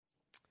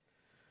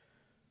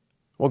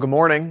Well, good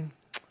morning.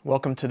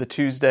 Welcome to the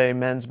Tuesday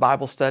Men's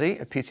Bible Study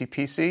at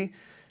PCPC.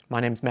 My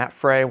name is Matt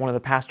Frey, one of the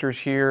pastors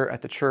here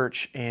at the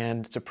church,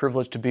 and it's a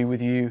privilege to be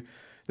with you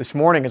this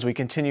morning as we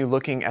continue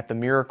looking at the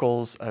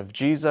miracles of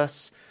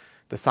Jesus,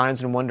 the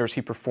signs and wonders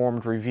he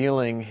performed,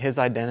 revealing his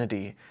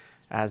identity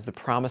as the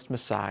promised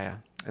Messiah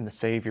and the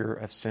Savior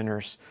of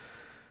sinners.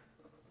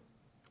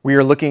 We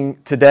are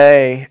looking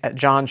today at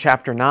John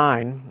chapter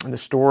 9 and the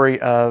story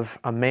of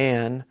a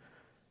man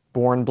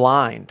born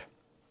blind,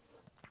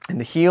 and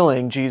the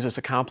healing Jesus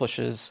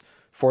accomplishes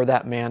for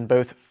that man,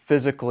 both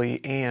physically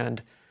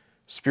and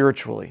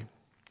spiritually.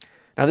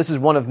 Now, this is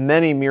one of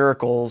many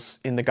miracles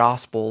in the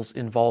Gospels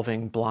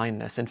involving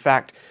blindness. In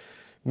fact,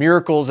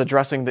 miracles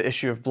addressing the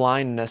issue of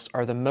blindness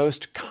are the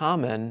most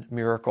common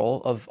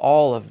miracle of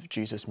all of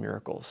Jesus'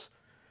 miracles.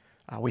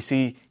 We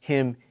see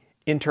him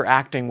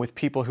interacting with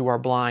people who are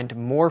blind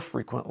more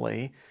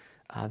frequently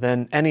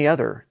than any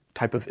other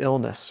type of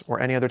illness or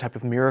any other type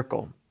of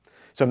miracle.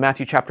 So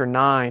Matthew chapter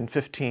 9,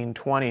 15,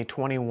 20,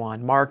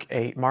 21, Mark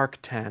 8, Mark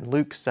 10,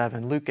 Luke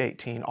 7, Luke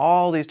 18,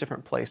 all these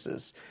different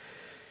places,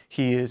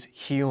 he is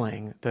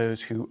healing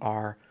those who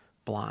are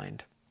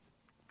blind.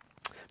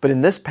 But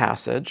in this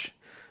passage,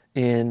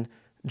 in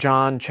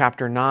John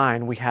chapter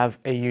 9, we have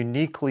a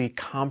uniquely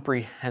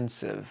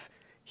comprehensive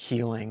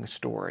healing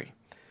story.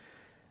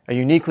 A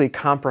uniquely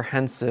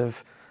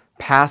comprehensive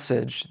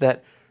passage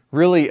that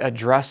really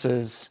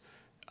addresses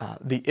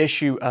the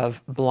issue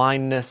of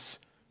blindness,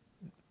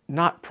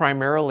 not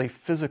primarily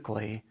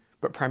physically,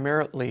 but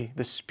primarily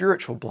the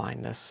spiritual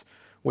blindness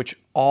which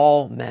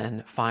all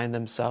men find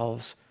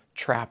themselves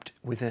trapped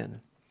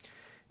within,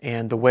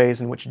 and the ways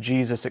in which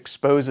Jesus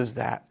exposes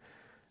that,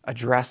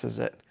 addresses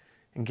it,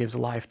 and gives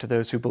life to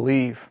those who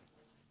believe.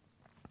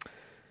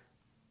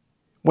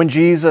 When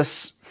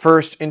Jesus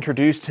first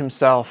introduced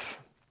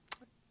himself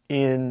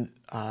in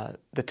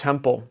the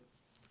temple,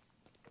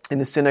 in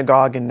the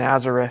synagogue in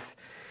Nazareth,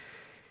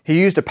 he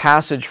used a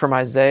passage from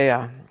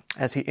Isaiah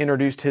as he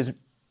introduced his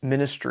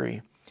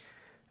ministry.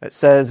 It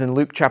says in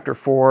Luke chapter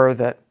 4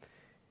 that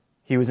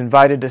he was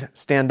invited to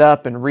stand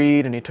up and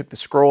read, and he took the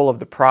scroll of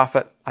the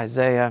prophet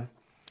Isaiah,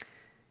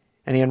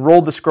 and he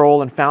unrolled the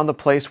scroll and found the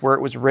place where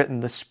it was written,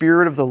 "The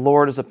Spirit of the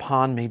Lord is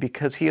upon me,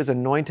 because he has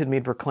anointed me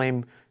to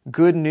proclaim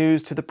good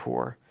news to the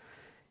poor.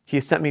 He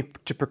has sent me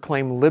to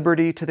proclaim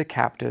liberty to the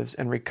captives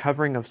and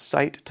recovering of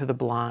sight to the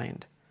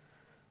blind,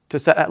 to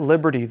set at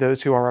liberty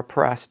those who are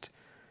oppressed,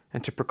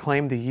 and to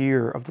proclaim the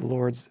year of the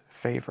Lord's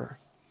favor."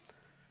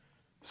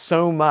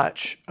 So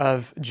much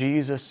of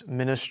Jesus'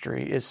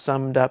 ministry is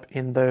summed up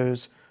in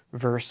those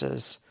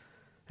verses.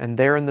 And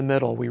there in the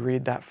middle, we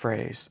read that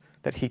phrase,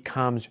 that he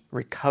comes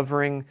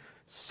recovering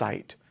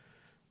sight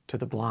to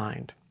the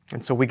blind.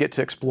 And so we get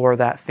to explore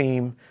that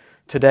theme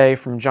today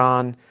from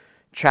John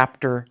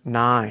chapter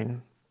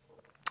 9.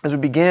 As we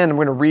begin,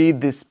 we're going to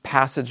read this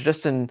passage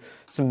just in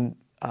some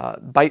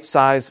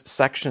bite-sized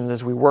sections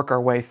as we work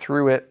our way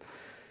through it.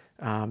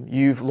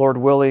 You've, Lord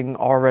willing,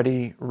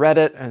 already read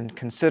it and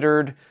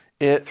considered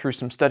it through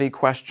some study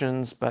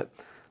questions, but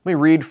let me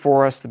read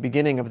for us the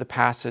beginning of the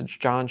passage,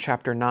 John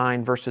chapter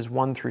 9, verses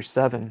 1 through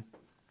 7.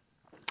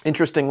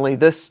 Interestingly,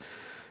 this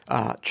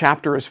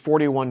chapter is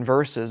 41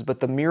 verses,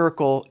 but the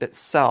miracle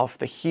itself,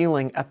 the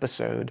healing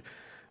episode,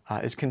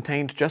 is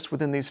contained just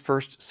within these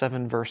first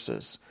 7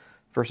 verses.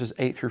 Verses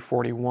 8 through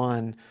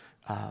 41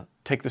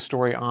 take the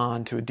story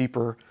on to a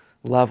deeper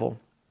level.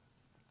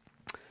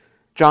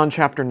 John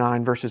chapter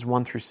 9, verses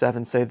 1 through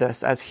 7 say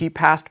this: "As he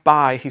passed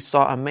by, he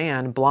saw a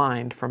man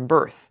blind from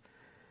birth.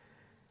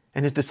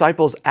 And his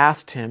disciples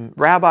asked him,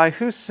 'Rabbi,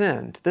 who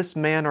sinned, this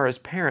man or his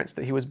parents,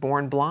 that he was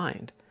born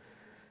blind?'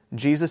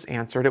 Jesus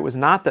answered, 'It was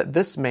not that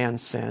this man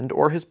sinned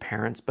or his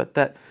parents, but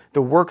that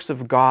the works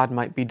of God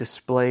might be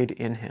displayed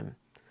in him.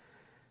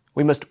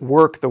 We must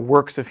work the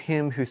works of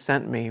him who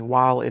sent me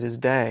while it is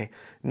day.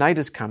 Night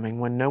is coming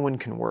when no one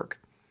can work.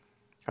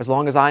 As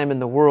long as I am in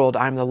the world,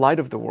 I am the light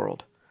of the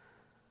world.'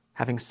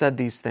 Having said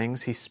these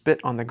things, he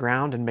spit on the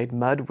ground and made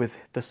mud with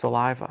the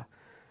saliva.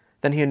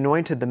 Then he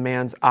anointed the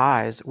man's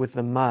eyes with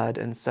the mud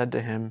and said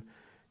to him,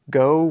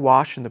 'Go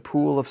wash in the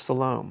pool of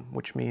Siloam,'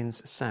 which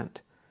means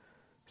sent.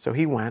 So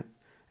he went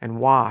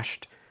and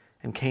washed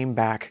and came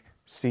back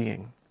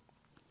seeing."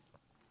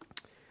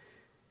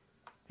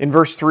 In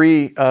verse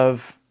 3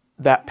 of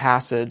that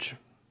passage,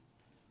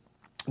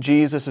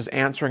 Jesus is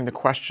answering the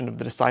question of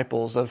the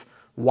disciples of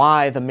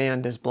why the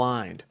man is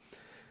blind.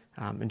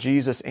 And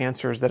Jesus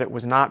answers that it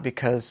was not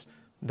because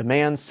the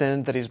man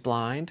sinned that he's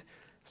blind.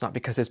 It's not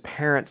because his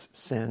parents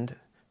sinned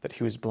that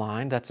he was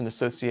blind. That's an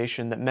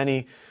association that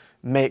many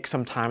make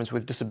sometimes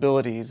with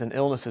disabilities and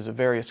illnesses of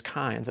various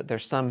kinds, that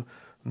there's some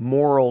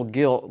moral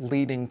guilt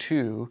leading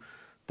to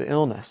the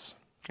illness.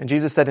 And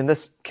Jesus said in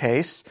this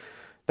case,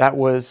 that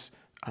was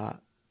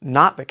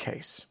not the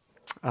case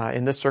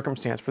in this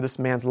circumstance for this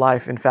man's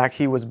life. In fact,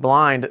 he was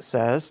blind, it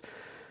says,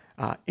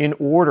 in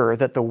order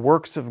that the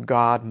works of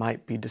God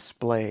might be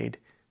displayed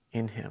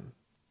in him.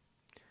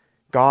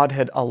 God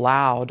had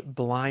allowed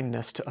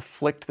blindness to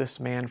afflict this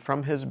man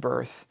from his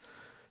birth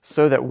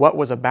so that what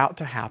was about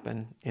to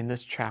happen in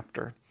this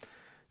chapter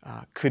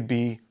could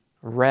be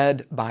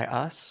read by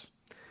us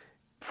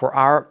for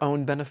our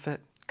own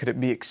benefit? Could it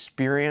be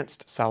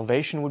experienced?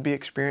 Salvation would be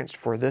experienced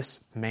for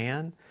this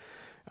man.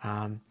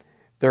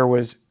 There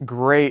was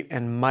great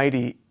and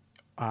mighty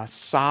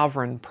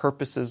sovereign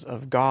purposes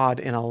of God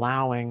in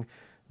allowing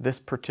this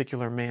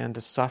particular man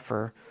to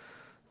suffer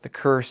the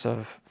curse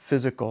of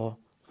physical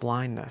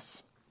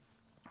blindness.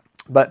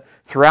 But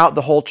throughout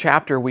the whole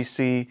chapter, we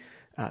see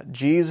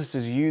Jesus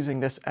is using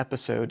this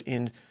episode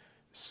in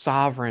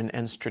sovereign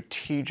and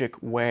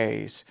strategic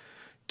ways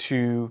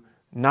to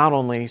not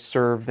only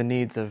serve the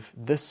needs of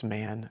this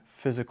man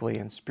physically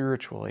and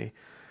spiritually,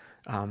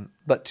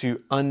 but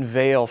to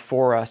unveil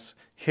for us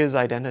his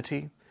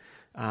identity,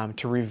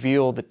 to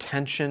reveal the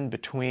tension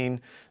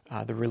between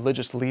the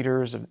religious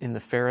leaders in the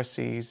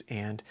Pharisees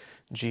and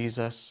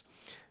Jesus,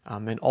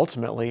 and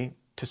ultimately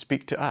to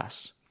speak to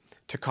us,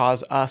 to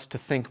cause us to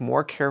think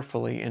more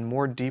carefully and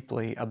more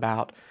deeply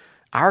about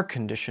our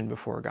condition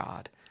before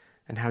God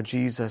and how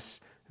Jesus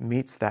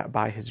meets that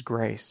by His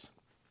grace.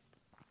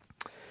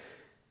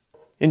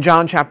 In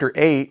John chapter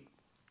 8,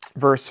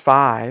 verse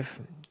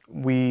 5,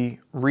 we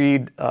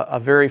read a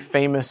very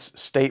famous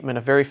statement,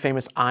 a very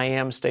famous I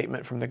am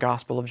statement from the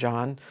Gospel of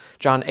John.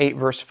 John 8,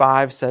 verse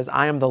 5 says,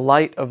 "I am the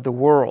light of the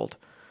world.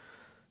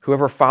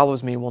 Whoever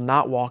follows me will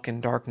not walk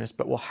in darkness,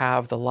 but will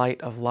have the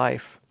light of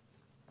life."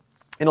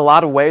 In a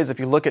lot of ways, if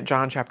you look at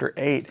John chapter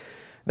 8,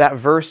 that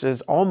verse is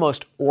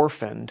almost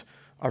orphaned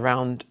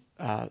around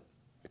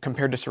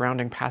compared to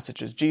surrounding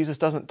passages. Jesus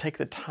doesn't take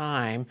the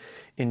time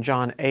in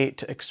John 8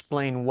 to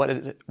explain what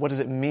does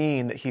it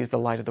mean that He is the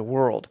light of the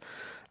world.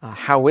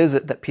 How is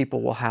it that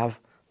people will have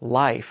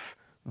life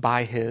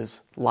by His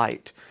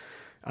light?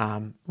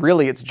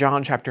 Really, it's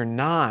John chapter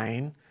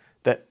 9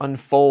 that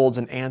unfolds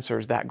and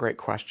answers that great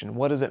question.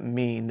 What does it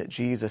mean that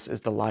Jesus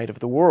is the light of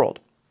the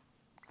world?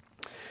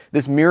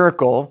 This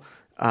miracle,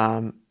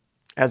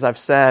 as I've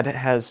said,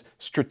 has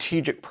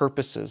strategic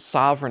purposes,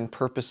 sovereign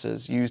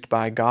purposes used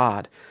by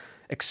God,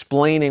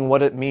 explaining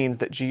what it means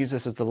that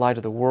Jesus is the light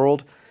of the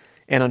world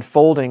and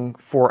unfolding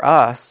for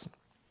us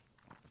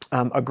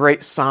a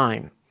great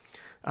sign.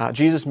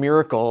 Jesus'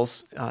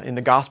 miracles in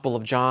the Gospel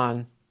of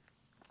John,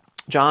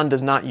 John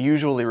does not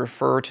usually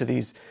refer to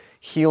these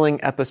healing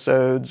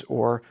episodes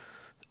or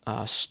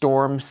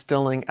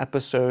storm-stilling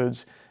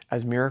episodes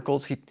as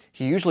miracles. He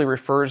usually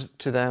refers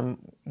to them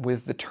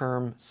with the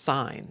term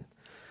sign,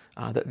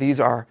 that these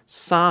are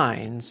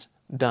signs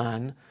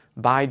done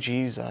by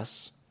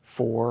Jesus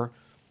for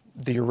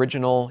the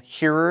original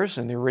hearers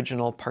and the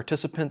original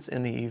participants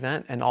in the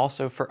event, and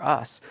also for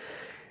us.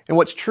 And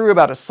what's true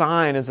about a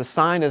sign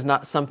is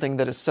not something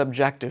that is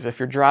subjective. If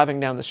you're driving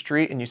down the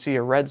street and you see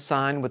a red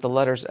sign with the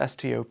letters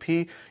STOP,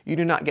 you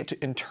do not get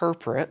to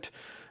interpret,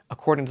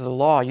 according to the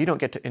law, you don't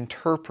get to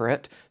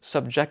interpret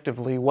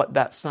subjectively what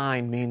that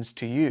sign means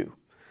to you.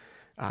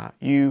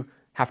 You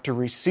have to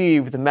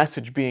receive the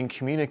message being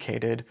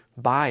communicated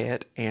by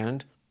it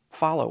and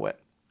follow it.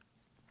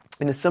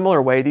 In a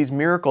similar way, these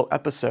miracle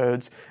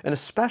episodes, and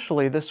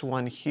especially this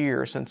one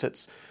here, since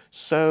it's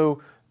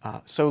so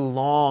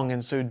long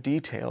and so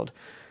detailed,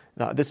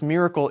 this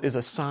miracle is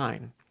a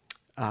sign.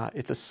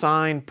 It's a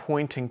sign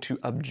pointing to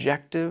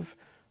objective,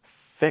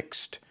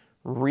 fixed,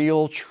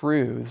 real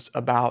truths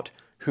about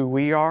who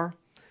we are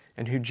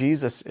and who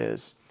Jesus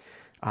is.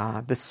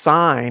 The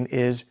sign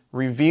is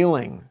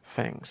revealing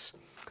things,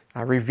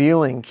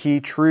 revealing key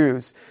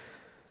truths.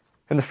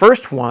 And the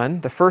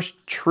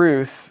first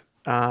truth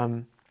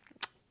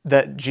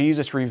that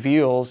Jesus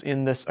reveals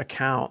in this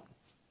account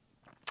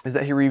is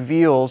that He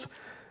reveals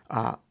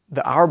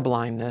that our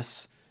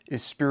blindness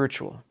is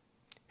spiritual.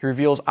 He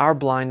reveals our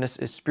blindness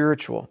is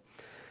spiritual.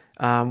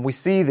 We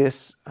see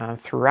this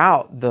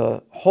throughout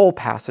the whole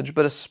passage,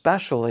 but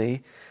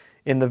especially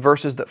in the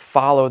verses that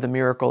follow the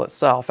miracle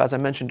itself. As I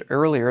mentioned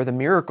earlier, the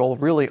miracle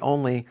really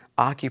only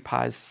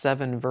occupies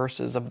 7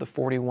 verses of the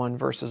 41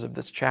 verses of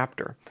this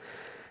chapter.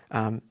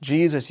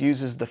 Jesus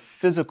uses the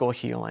physical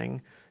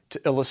healing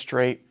to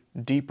illustrate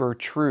deeper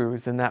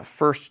truths, and that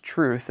first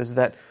truth is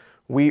that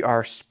we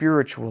are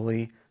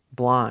spiritually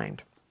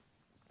blind.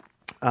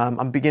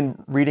 I'll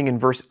begin reading in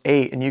verse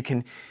 8, and you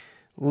can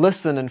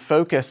listen and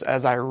focus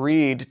as I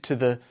read to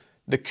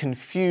the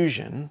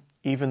confusion,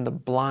 even the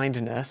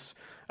blindness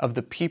of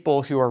the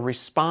people who are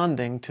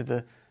responding to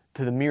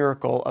the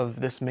miracle of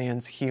this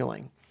man's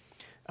healing.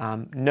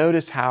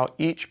 Notice how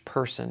each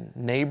person,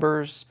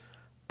 neighbors,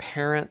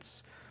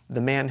 parents, the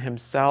man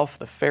himself,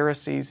 the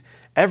Pharisees,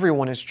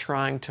 everyone is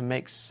trying to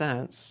make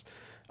sense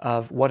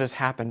of what has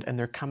happened, and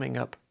they're coming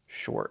up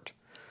short.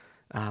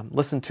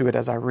 Listen to it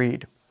as I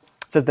read.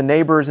 It says, "The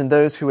neighbors and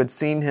those who had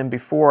seen him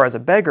before as a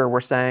beggar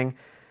were saying,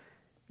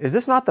 'Is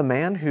this not the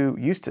man who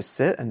used to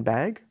sit and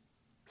beg?'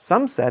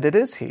 Some said, 'It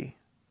is he.'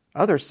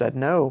 Others said,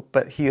 'No,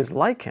 but he is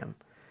like him.'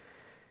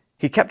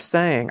 He kept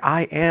saying,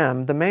 'I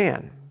am the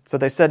man.' So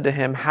they said to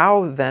him,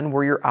 'How then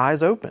were your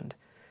eyes opened?'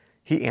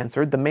 He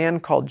answered, 'The man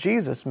called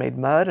Jesus made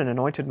mud and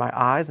anointed my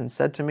eyes and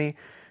said to me,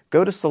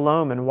 Go to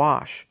Siloam and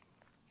wash.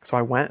 So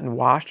I went and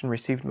washed and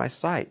received my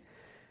sight.'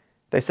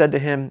 They said to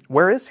him,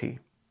 'Where is he?'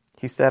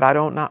 He said,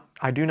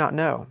 I do not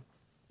know.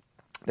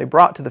 They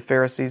brought to the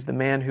Pharisees the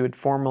man who had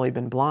formerly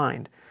been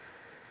blind.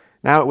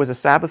 Now it was a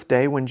Sabbath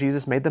day when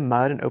Jesus made the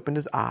mud and opened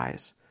his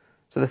eyes.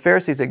 So the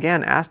Pharisees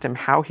again asked him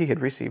how he had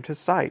received his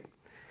sight.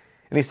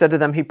 And he said to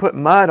them, He put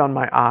mud on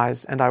my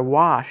eyes, and I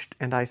washed,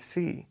 and I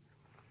see.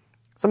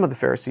 Some of the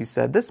Pharisees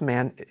said, This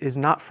man is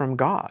not from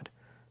God,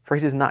 for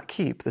he does not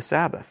keep the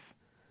Sabbath.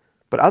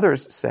 But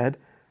others said,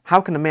 How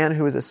can a man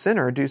who is a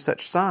sinner do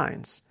such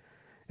signs?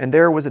 And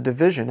there was a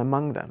division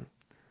among them.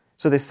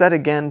 So they said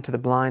again to the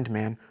blind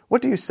man,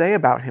 What do you say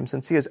about him,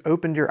 since he has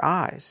opened your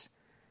eyes?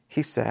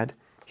 He said,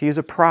 He is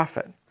a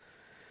prophet.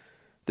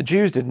 The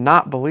Jews did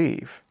not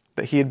believe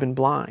that he had been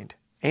blind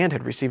and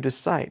had received his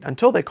sight,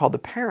 until they called the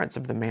parents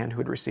of the man who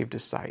had received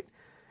his sight,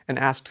 and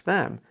asked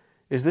them,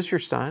 Is this your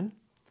son,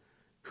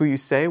 who you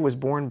say was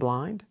born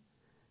blind?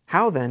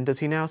 How then does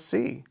he now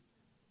see?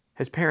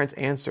 His parents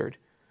answered,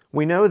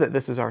 We know that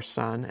this is our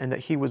son, and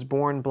that he was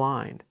born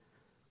blind.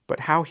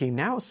 But how he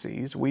now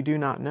sees, we do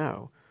not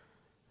know.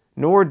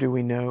 Nor do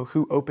we know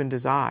who opened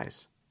his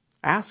eyes.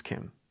 Ask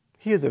him.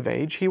 He is of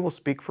age, he will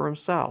speak for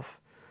himself.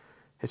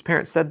 His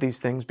parents said these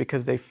things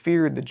because they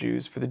feared the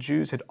Jews, for the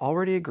Jews had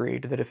already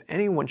agreed that if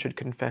anyone should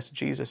confess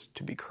Jesus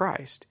to be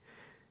Christ,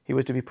 he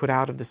was to be put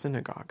out of the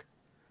synagogue.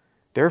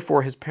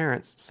 Therefore his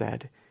parents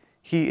said,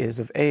 He is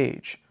of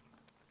age.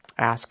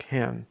 Ask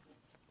him.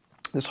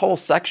 This whole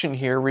section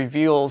here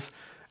reveals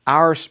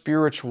our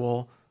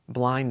spiritual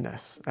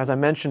blindness. As I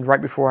mentioned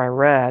right before I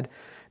read,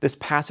 this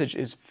passage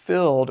is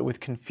filled with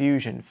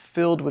confusion,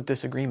 filled with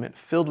disagreement,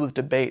 filled with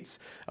debates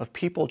of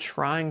people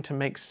trying to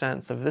make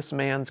sense of this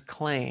man's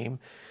claim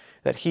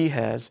that he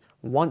has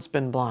once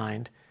been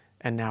blind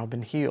and now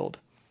been healed.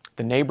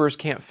 The neighbors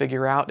can't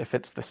figure out if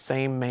it's the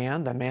same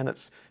man, the man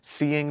that's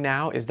seeing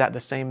now, is that the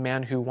same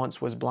man who once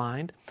was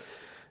blind?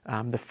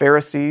 The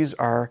Pharisees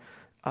are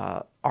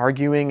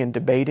arguing and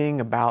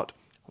debating about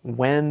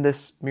when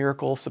this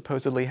miracle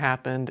supposedly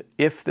happened,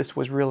 if this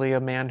was really a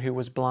man who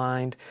was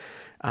blind.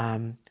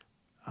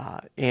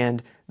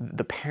 And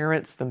the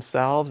parents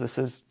themselves, this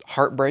is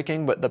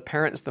heartbreaking, but the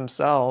parents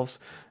themselves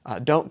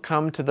don't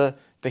come to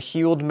the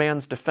healed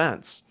man's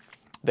defense.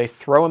 They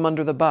throw him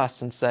under the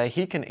bus and say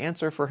he can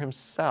answer for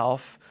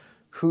himself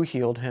who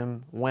healed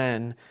him,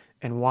 when,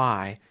 and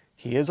why.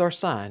 He is our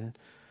son,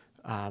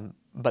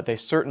 but they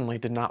certainly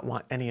did not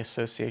want any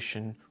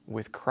association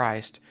with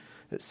Christ.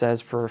 It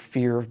says for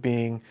fear of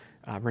being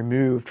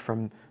removed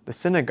from the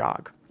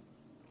synagogue.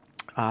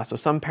 So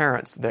some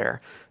parents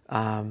there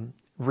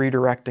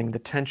redirecting the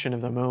tension of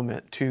the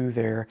moment to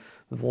their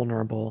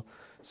vulnerable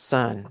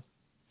son.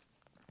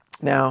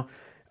 Now,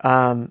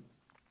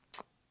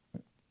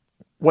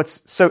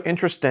 what's so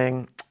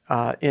interesting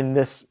in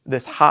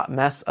this hot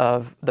mess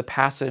of the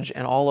passage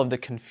and all of the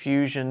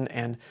confusion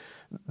and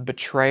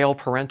betrayal,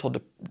 parental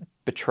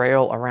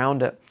betrayal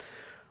around it,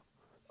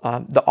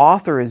 the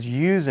author is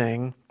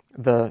using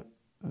the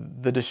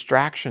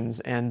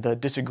distractions and the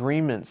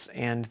disagreements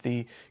and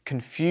the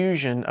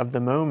confusion of the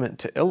moment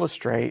to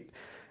illustrate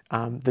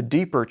the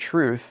deeper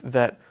truth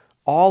that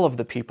all of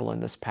the people in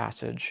this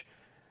passage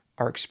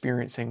are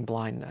experiencing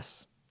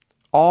blindness.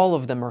 All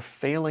of them are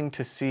failing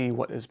to see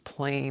what is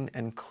plain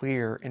and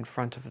clear in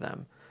front of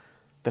them,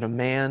 that a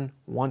man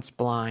once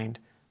blind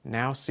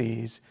now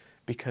sees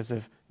because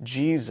of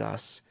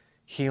Jesus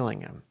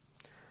healing him.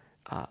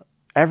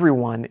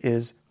 Everyone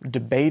is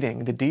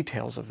debating the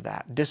details of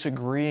that,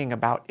 disagreeing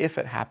about if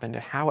it happened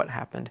and how it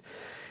happened.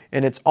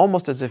 And it's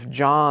almost as if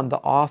John, the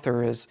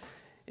author, is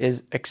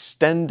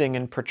extending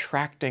and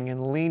protracting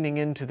and leaning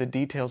into the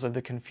details of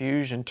the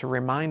confusion to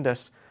remind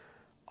us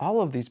all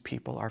of these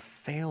people are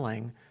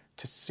failing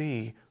to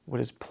see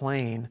what is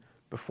plain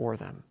before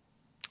them.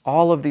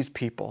 All of these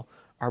people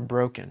are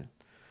broken.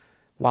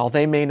 While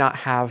they may not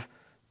have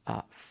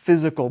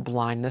physical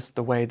blindness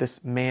the way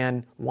this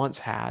man once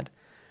had,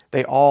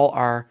 they all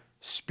are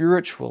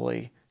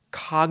spiritually,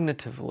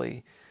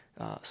 cognitively,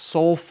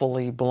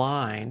 soulfully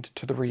blind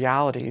to the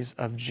realities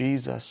of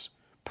Jesus'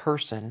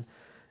 person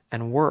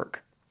and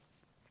work.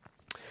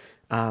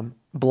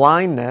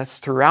 Blindness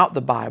throughout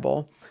the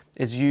Bible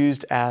is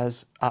used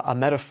as a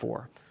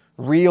metaphor.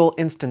 Real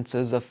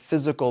instances of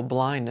physical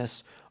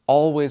blindness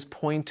always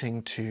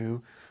pointing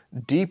to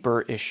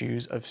deeper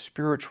issues of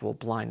spiritual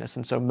blindness.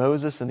 And so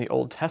Moses in the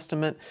Old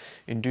Testament,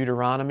 in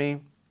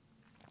Deuteronomy,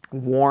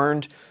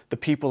 warned the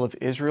people of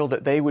Israel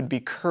that they would be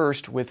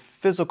cursed with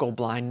physical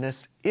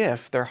blindness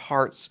if their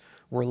hearts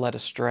were led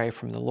astray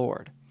from the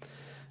Lord.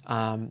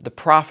 The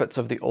prophets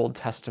of the Old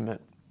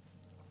Testament,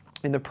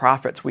 in the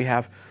prophets we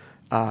have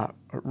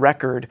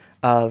record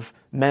of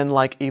men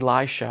like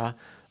Elisha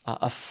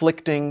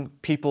afflicting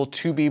people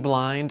to be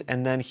blind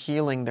and then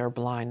healing their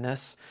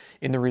blindness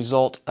in the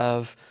result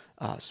of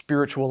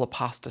spiritual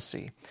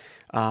apostasy.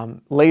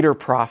 Later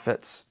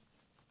prophets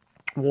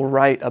will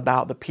write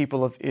about the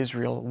people of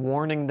Israel,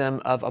 warning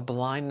them of a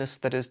blindness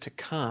that is to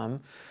come,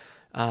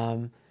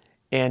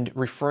 and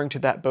referring to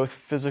that both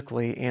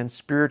physically and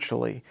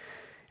spiritually.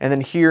 And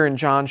then here in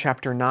John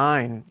chapter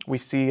 9, we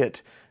see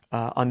it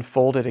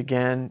unfolded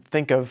again.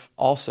 Think of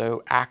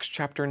also Acts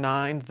chapter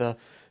 9,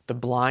 the the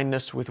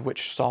blindness with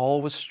which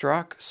Saul was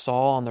struck.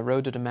 Saul on the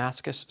road to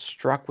Damascus,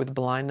 struck with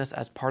blindness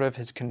as part of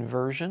his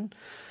conversion.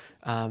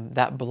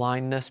 That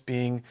blindness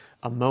being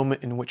a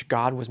moment in which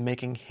God was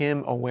making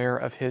him aware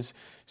of his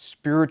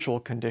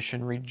spiritual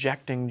condition,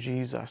 rejecting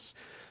Jesus,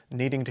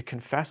 needing to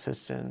confess his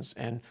sins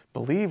and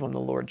believe on the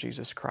Lord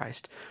Jesus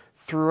Christ.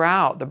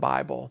 Throughout the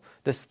Bible,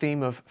 this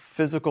theme of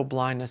physical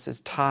blindness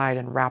is tied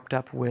and wrapped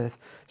up with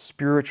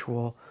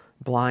spiritual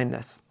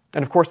blindness.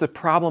 And of course, the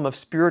problem of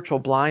spiritual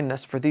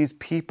blindness for these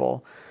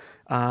people,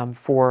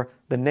 for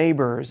the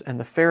neighbors and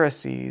the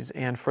Pharisees,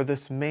 and for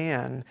this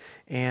man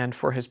and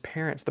for his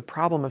parents, the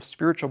problem of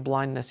spiritual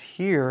blindness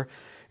here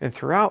and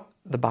throughout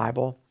the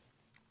Bible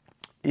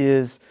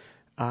is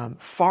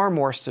far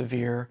more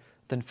severe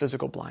than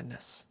physical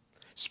blindness.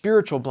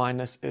 Spiritual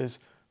blindness is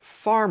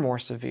far more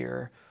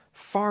severe,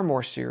 far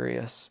more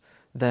serious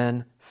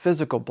than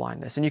physical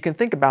blindness. And you can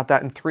think about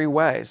that in three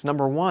ways.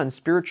 Number one,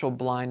 spiritual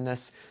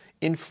blindness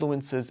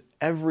influences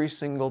every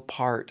single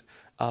part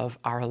of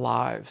our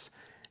lives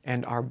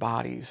and our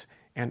bodies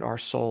and our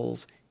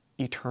souls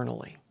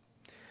eternally.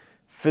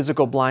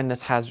 Physical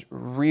blindness has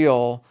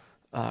real,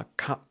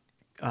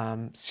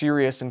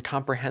 serious and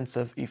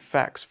comprehensive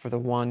effects for the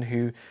one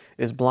who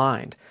is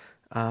blind.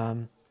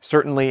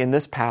 Certainly in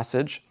this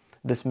passage,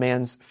 this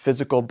man's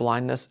physical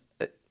blindness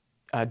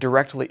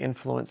directly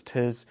influenced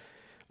his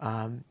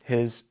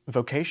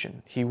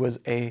vocation. He was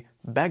a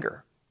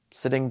beggar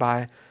sitting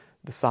by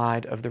the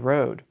side of the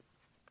road.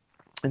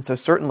 And so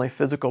certainly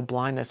physical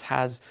blindness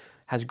has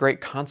great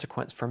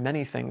consequence for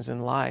many things in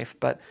life.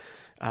 But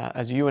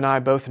as you and I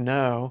both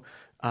know,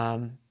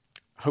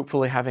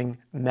 hopefully having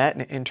met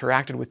and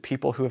interacted with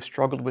people who have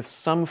struggled with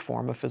some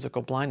form of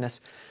physical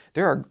blindness,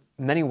 there are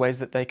many ways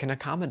that they can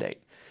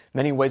accommodate,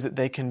 many ways that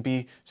they can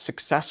be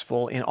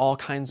successful in all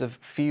kinds of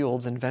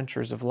fields and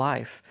ventures of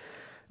life.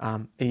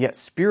 Yet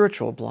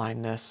spiritual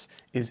blindness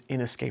is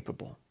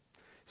inescapable.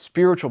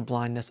 Spiritual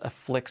blindness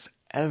afflicts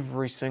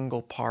every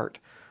single part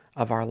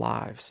of our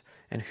lives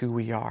and who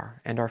we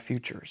are and our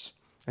futures.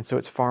 And so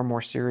it's far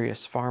more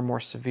serious, far more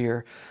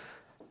severe.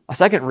 A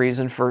second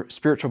reason for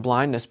spiritual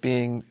blindness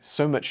being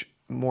so much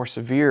more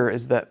severe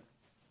is that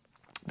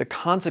the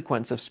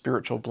consequence of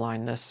spiritual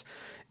blindness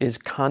is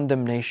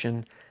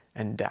condemnation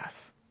and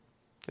death.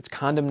 It's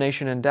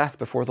condemnation and death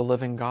before the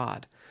living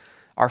God.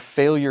 Our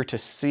failure to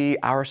see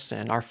our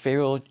sin, our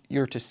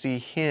failure to see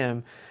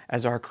Him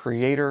as our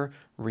Creator,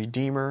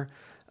 Redeemer,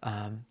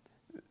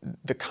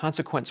 the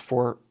consequence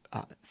for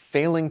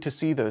failing to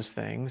see those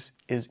things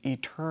is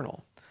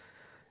eternal.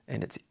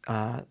 And it's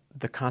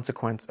the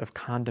consequence of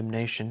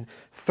condemnation.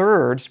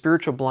 Third,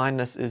 spiritual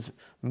blindness is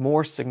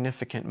more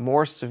significant,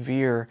 more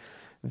severe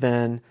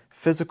than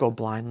physical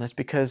blindness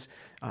because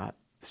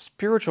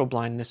spiritual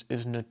blindness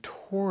is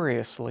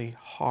notoriously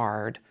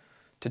hard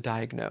to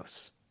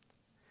diagnose.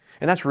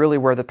 And that's really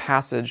where the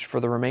passage for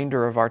the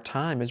remainder of our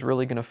time is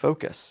really going to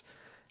focus.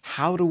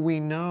 How do we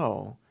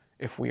know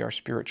if we are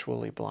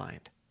spiritually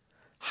blind?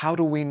 How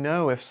do we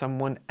know if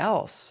someone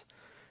else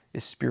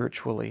is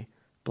spiritually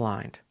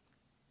blind?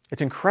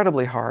 It's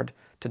incredibly hard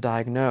to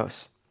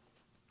diagnose.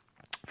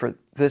 For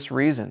this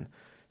reason,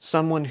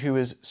 someone who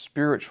is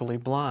spiritually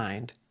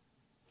blind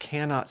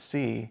cannot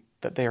see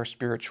that they are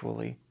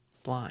spiritually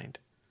blind.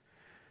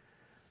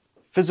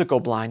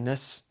 Physical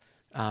blindness,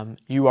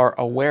 you are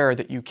aware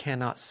that you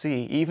cannot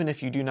see, even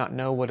if you do not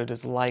know what it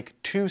is like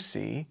to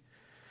see.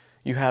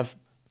 You have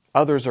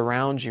others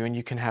around you and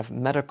you can have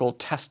medical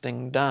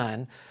testing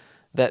done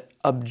that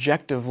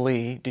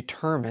objectively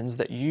determines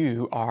that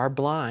you are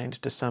blind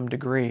to some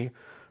degree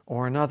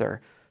or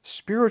another.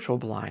 Spiritual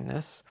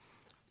blindness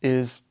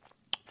is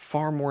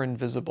far more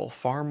invisible,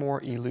 far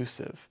more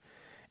elusive.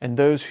 And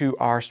those who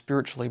are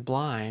spiritually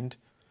blind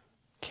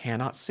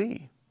cannot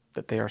see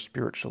that they are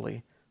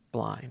spiritually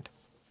blind.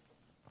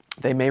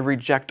 They may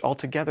reject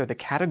altogether the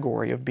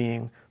category of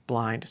being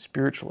blind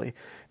spiritually.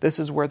 This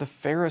is where the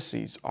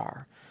Pharisees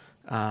are.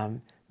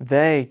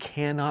 They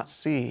cannot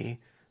see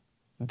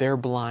their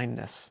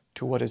blindness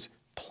to what is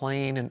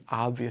plain and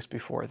obvious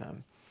before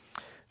them.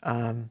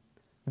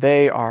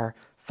 They are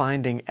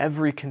finding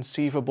every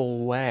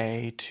conceivable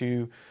way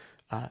to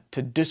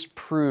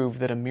disprove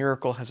that a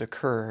miracle has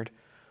occurred,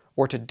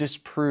 or to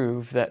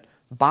disprove that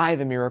by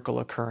the miracle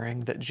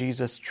occurring that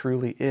Jesus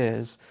truly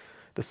is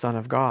the Son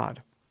of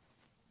God.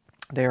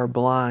 They are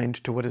blind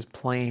to what is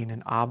plain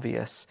and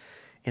obvious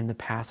in the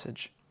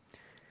passage.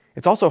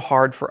 It's also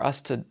hard for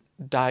us to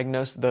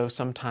diagnose, though,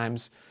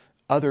 sometimes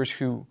others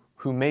who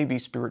may be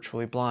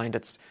spiritually blind.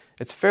 It's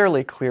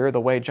fairly clear,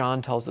 the way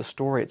John tells the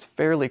story, it's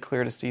fairly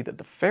clear to see that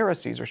the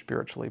Pharisees are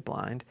spiritually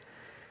blind.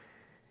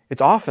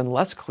 It's often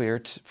less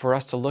clear for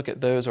us to look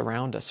at those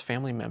around us,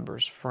 family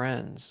members,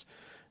 friends,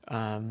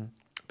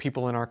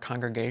 people in our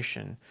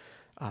congregation.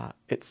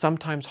 It's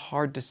sometimes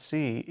hard to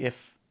see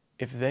if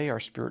they are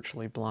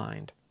spiritually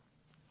blind,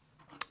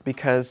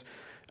 because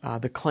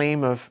the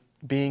claim of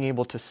being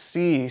able to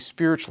see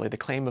spiritually, the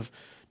claim of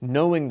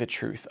knowing the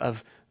truth,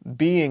 of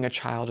being a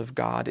child of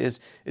God is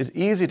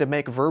easy to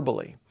make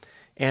verbally.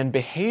 And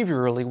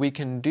behaviorally, we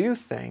can do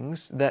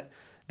things that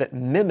that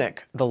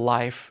mimic the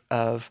life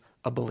of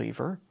a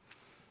believer.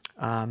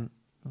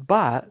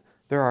 But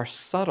there are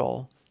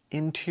subtle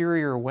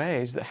interior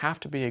ways that have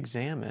to be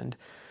examined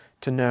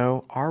to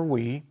know, are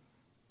we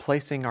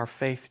placing our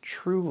faith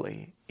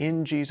truly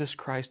in Jesus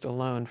Christ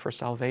alone for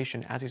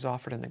salvation as He's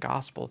offered in the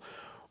gospel,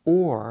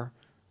 or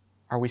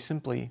are we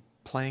simply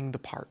playing the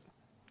part?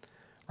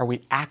 Are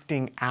we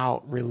acting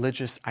out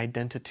religious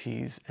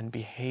identities and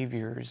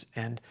behaviors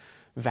and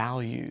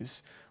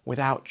values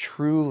without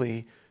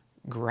truly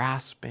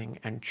grasping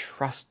and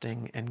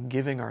trusting and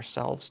giving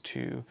ourselves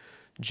to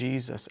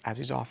Jesus as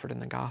He's offered in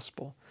the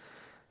gospel?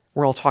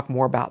 We'll talk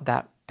more about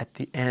that at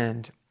the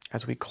end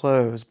as we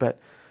close, but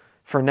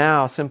for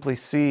now, simply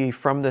see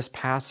from this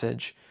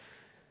passage,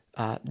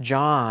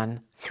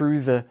 John,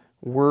 through the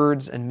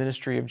words and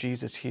ministry of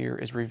Jesus here,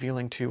 is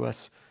revealing to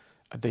us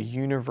the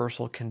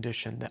universal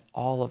condition that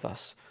all of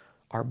us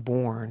are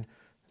born,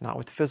 not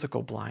with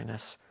physical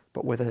blindness,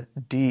 but with a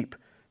deep,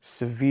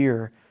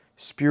 severe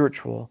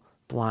spiritual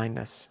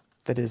blindness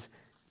that is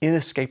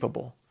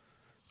inescapable,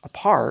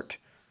 apart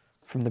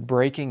from the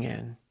breaking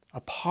in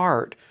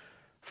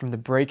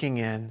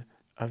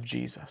of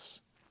Jesus,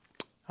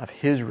 of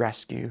His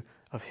rescue,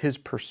 of His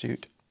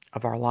pursuit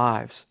of our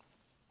lives.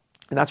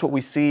 And that's what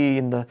we see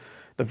in the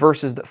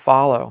verses that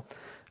follow.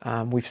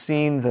 We've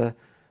seen the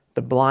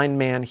blind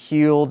man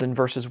healed in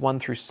verses 1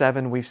 through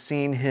 7. We've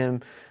seen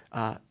him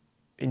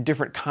in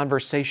different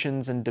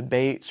conversations and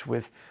debates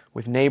with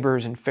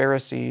neighbors and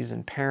Pharisees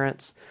and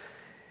parents.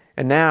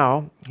 And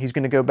now he's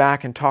going to go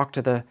back and talk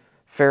to the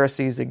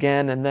Pharisees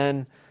again, and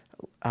then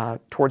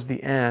towards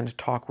the end,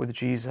 talk with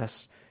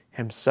Jesus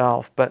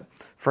Himself. But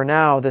for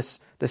now, this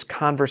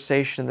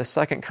conversation, the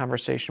second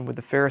conversation with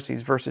the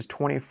Pharisees, verses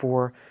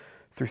 24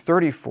 through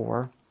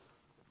 34,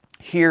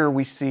 here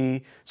we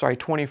see,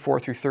 24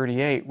 through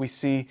 38, we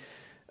see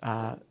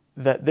that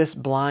this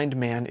blind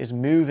man is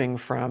moving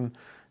from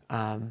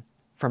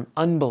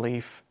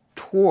unbelief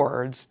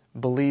towards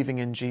believing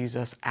in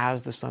Jesus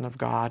as the Son of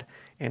God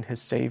and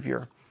His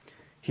Savior.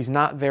 He's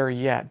not there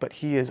yet, but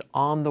he is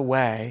on the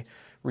way,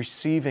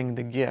 receiving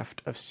the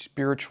gift of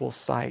spiritual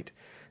sight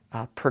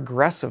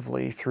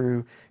progressively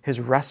through his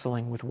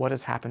wrestling with what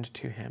has happened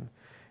to him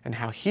and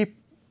how he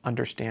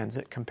understands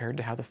it compared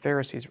to how the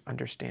Pharisees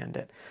understand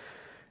it.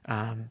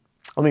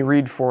 Let me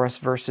read for us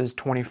verses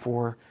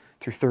 24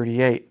 through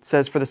 38. It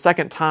says, "For the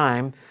second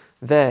time,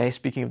 they,"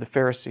 speaking of the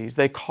Pharisees,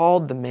 "they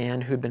called the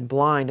man who had been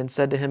blind and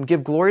said to him,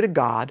 'Give glory to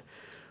God.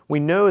 We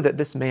know that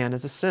this man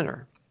is a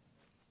sinner.'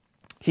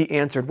 He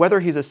answered, 'Whether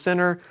he's a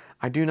sinner,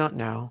 I do not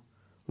know.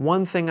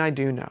 One thing I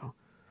do know,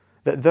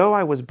 that though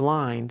I was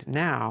blind,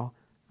 now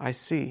I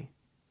see.'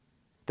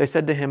 They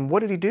said to him, 'What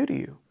did he do to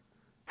you?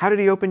 How did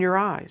he open your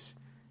eyes?'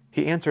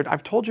 He answered,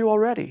 'I've told you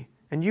already,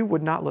 and you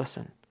would not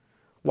listen.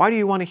 Why do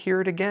you want to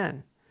hear it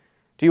again?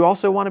 Do you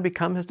also want to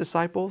become his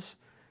disciples?'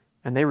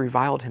 And they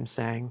reviled him,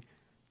 saying,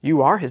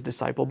 'You are his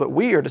disciple, but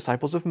we are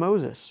disciples of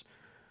Moses.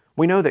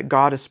 We know that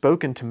God has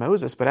spoken to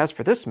Moses, but as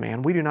for this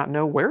man, we do not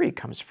know where he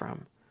comes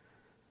from.'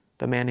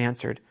 The man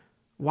answered,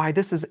 'Why,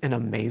 this is an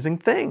amazing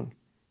thing.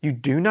 You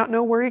do not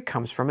know where he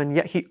comes from, and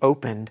yet he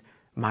opened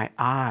my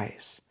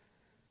eyes.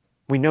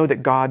 We know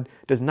that God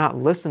does not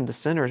listen to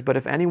sinners, but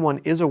if anyone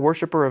is a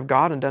worshiper of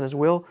God and done His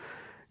will,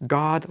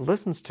 God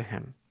listens to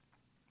him.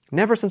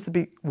 Never since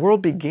the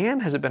world began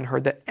has it been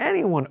heard that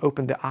anyone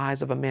opened the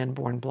eyes of a man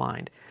born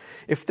blind.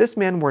 If this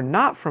man were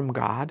not from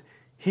God,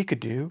 he could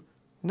do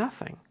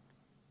nothing.'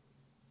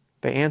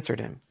 They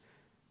answered him,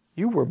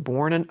 'You were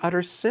born in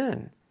utter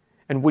sin,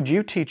 and would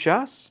you teach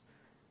us?'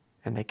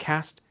 And they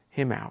cast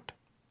him out.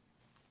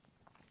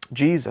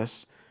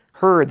 Jesus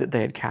heard that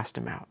they had cast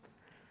him out.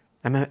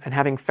 And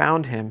having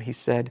found him, he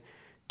said,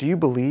 'Do you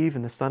believe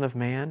in the Son of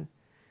Man?'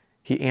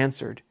 He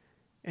answered,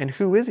 'And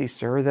who is he,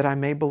 sir, that I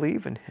may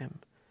believe in him?'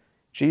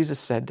 Jesus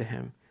said to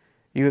him,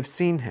 'You have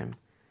seen him,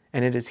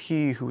 and it is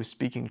he who is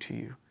speaking to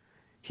you.'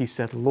 He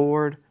said,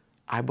 'Lord,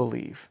 I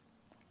believe,'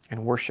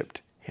 and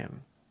worshipped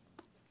him."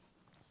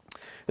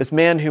 This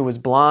man who was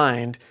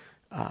blind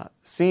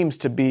seems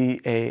to be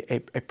a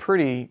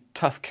pretty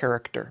tough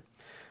character.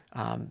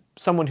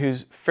 Someone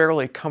who's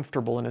fairly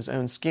comfortable in his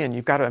own skin.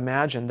 You've got to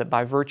imagine that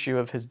by virtue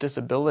of his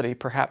disability,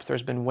 perhaps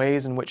there's been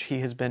ways in which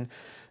he has been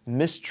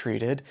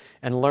mistreated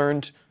and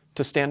learned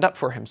to stand up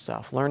for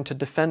himself, learned to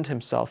defend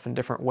himself in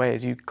different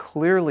ways. You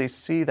clearly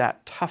see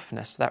that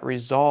toughness, that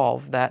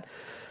resolve, that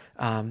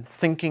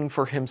thinking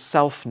for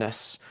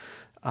himselfness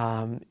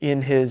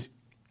in his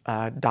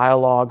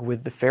dialogue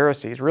with the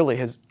Pharisees, really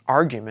his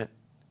argument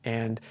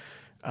and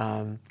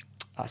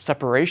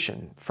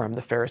separation from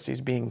the Pharisees,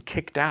 being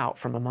kicked out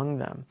from among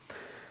them.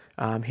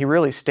 He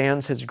really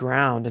stands his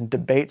ground and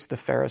debates the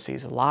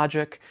Pharisees'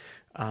 logic,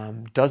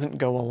 doesn't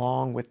go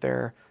along with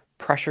their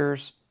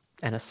pressures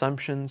and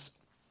assumptions.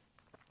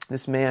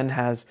 This man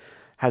has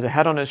a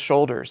head on his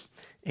shoulders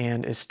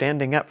and is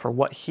standing up for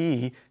what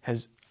he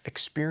has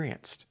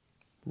experienced.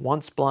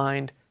 Once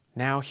blind,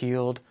 now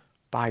healed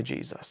by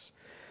Jesus.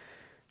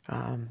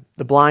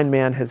 The blind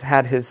man has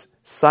had his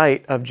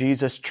sight of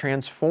Jesus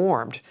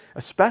transformed,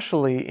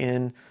 especially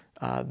in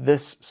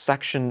this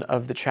section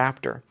of the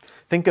chapter.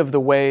 Think of the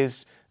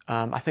ways,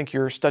 I think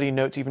your study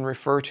notes even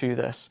refer to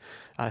this.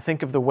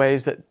 Think of the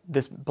ways that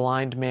this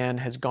blind man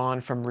has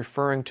gone from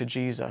referring to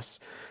Jesus.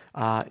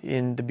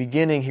 In the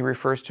beginning, he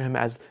refers to him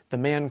as the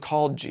man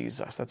called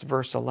Jesus. That's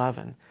verse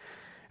 11.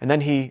 And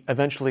then he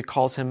eventually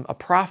calls him a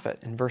prophet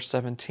in verse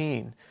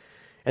 17.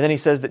 And then he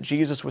says that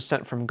Jesus was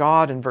sent from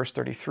God in verse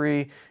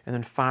 33. And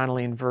then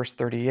finally in verse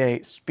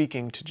 38,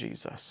 speaking to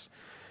Jesus.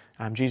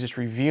 Jesus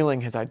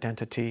revealing his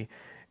identity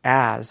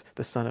as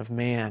the Son of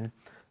Man.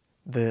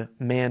 The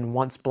man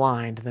once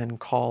blind then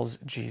calls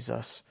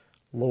Jesus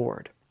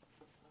Lord.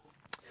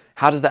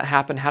 How does that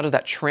happen? How does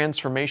that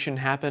transformation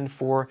happen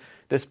for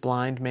this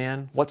blind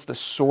man? What's the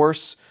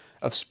source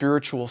of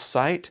spiritual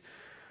sight?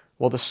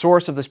 Well, the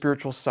source of the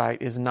spiritual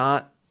sight is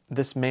not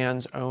this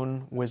man's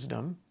own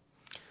wisdom,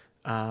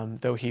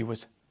 though he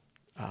was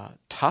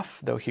tough,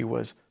 though he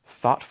was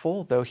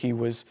thoughtful, though he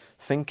was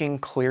thinking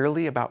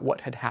clearly about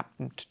what had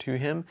happened to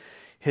him.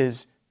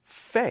 His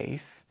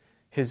faith,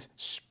 his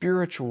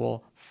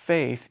spiritual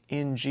faith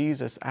in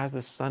Jesus as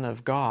the Son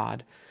of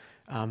God,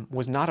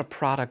 was not a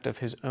product of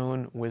his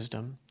own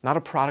wisdom, not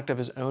a product of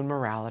his own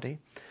morality.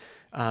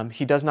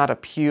 He does not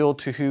appeal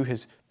to who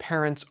his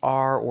parents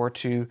are or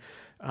to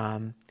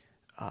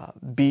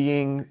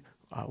being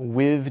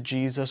with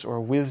Jesus or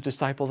with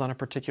disciples on a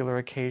particular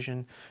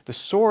occasion. The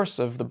source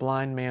of the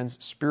blind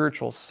man's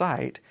spiritual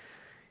sight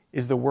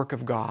is the work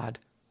of God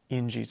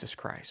in Jesus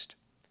Christ.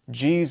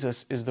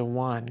 Jesus is the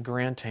one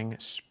granting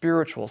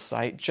spiritual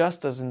sight,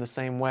 just as in the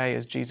same way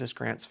as Jesus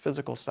grants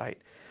physical sight.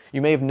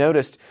 You may have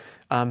noticed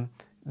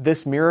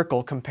this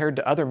miracle compared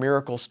to other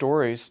miracle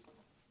stories.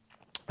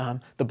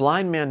 The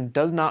blind man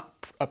does not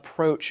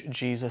approach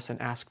Jesus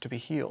and ask to be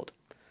healed.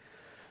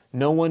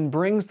 No one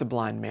brings the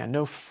blind man,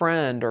 no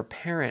friend or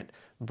parent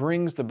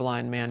brings the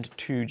blind man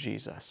to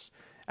Jesus,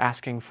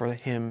 asking for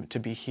him to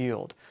be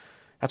healed.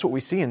 That's what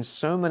we see in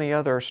so many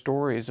other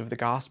stories of the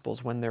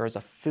Gospels when there is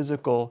a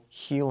physical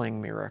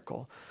healing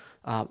miracle.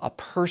 A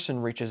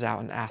person reaches out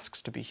and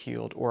asks to be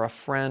healed, or a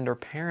friend or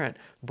parent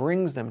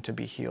brings them to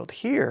be healed.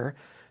 Here,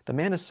 the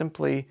man is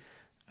simply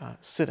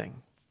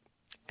sitting,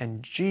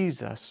 and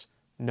Jesus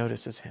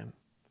notices him.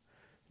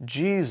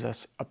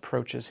 Jesus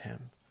approaches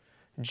him.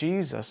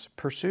 Jesus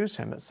pursues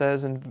him. It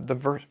says in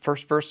the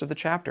first verse of the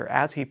chapter,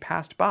 as he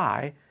passed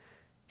by,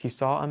 he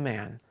saw a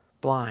man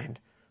blind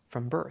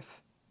from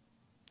birth.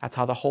 That's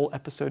how the whole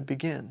episode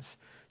begins.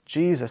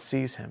 Jesus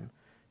sees him.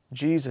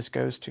 Jesus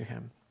goes to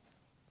him.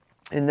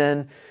 And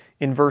then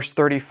in verse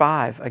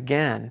 35,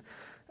 again,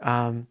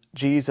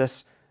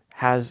 Jesus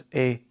has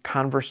a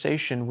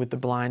conversation with the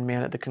blind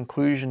man at the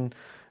conclusion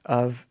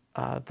of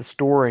the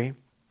story.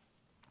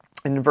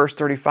 And in verse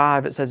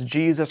 35, it says,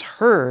 Jesus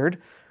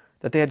heard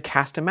that they had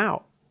cast him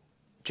out.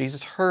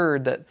 Jesus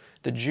heard that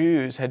the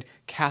Jews had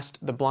cast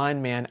the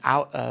blind man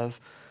out of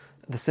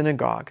the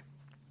synagogue.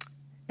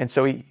 And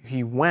so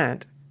he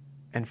went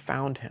and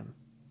found him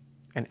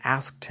and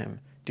asked him,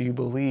 do you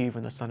believe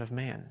in the Son of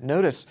Man?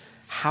 Notice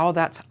how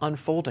that's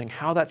unfolding,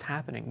 how that's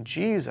happening.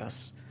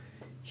 Jesus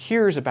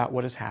hears about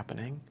what is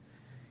happening.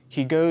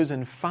 He goes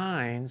and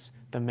finds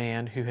the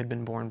man who had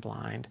been born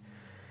blind,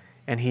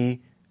 and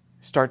he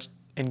starts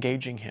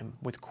engaging him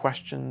with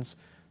questions,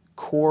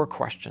 core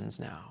questions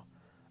now,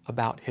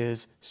 about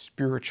his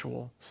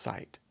spiritual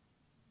sight.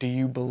 Do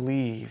you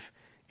believe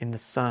in the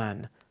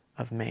Son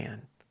of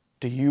Man?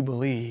 Do you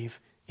believe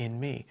in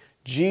me?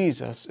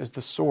 Jesus is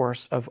the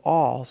source of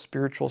all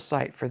spiritual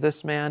sight for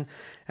this man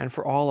and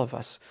for all of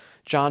us.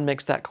 John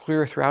makes that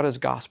clear throughout his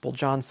gospel.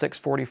 John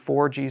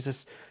 6:44,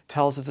 Jesus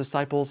tells his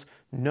disciples,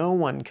 no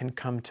one can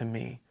come to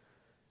me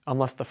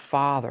unless the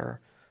Father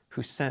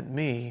who sent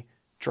me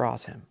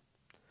draws him.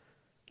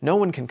 No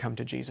one can come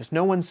to Jesus.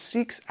 No one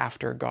seeks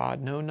after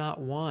God. No, not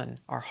one.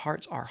 Our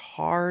hearts are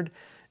hard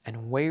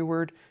and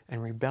wayward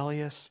and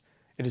rebellious.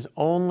 It is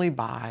only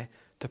by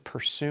the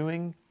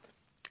pursuing,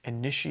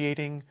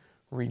 initiating,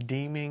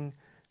 redeeming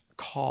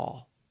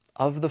call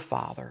of the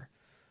Father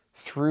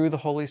through the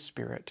Holy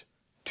Spirit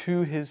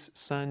to His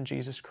Son,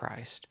 Jesus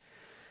Christ.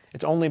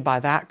 It's only by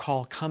that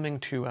call coming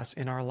to us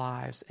in our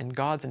lives and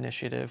God's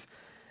initiative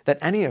that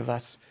any of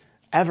us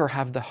ever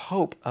have the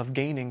hope of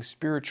gaining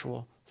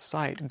spiritual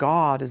sight.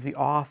 God is the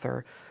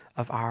author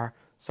of our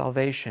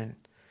salvation.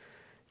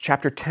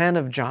 Chapter 10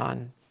 of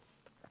John,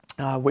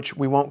 which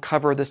we won't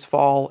cover this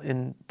fall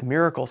in the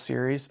miracle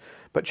series,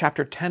 but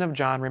chapter 10 of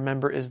John,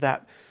 remember, is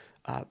that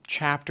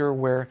chapter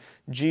where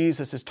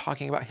Jesus is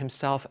talking about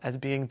himself as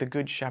being the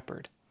good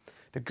shepherd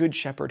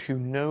who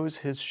knows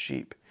his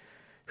sheep,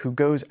 who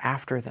goes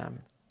after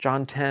them.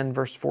 John 10,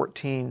 verse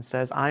 14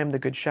 says, I am the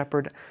good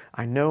shepherd.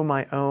 I know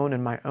my own,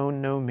 and my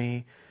own know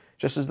me.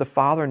 Just as the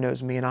Father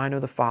knows me, and I know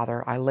the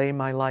Father, I lay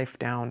my life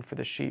down for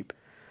the sheep.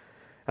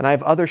 And I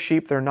have other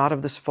sheep that are not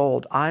of this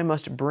fold. I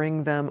must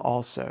bring them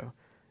also,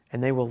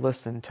 and they will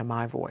listen to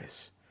my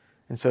voice.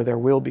 And so there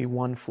will be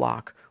one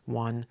flock,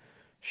 one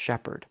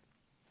shepherd.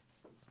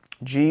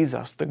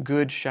 Jesus, the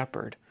good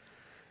shepherd,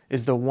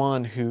 is the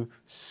one who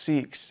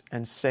seeks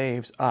and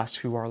saves us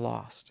who are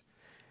lost,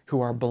 who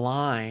are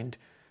blind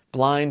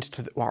blind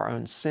to our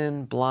own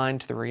sin,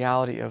 blind to the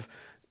reality of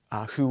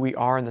who we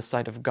are in the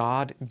sight of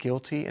God,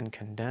 guilty and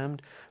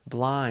condemned,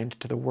 blind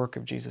to the work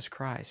of Jesus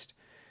Christ.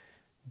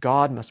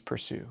 God must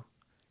pursue.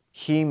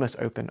 He must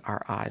open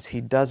our eyes.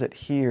 He does it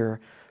here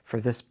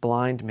for this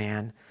blind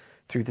man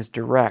through this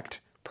direct,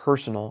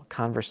 personal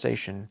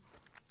conversation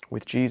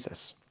with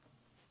Jesus.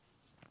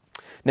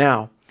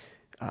 Now,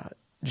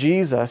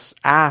 Jesus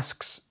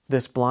asks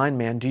this blind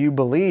man, do you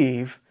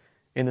believe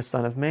in the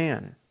Son of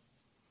Man?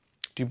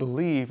 Do you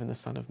believe in the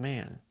Son of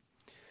Man?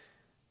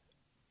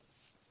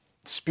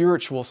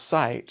 Spiritual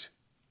sight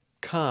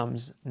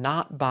comes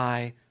not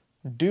by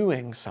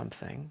doing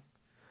something,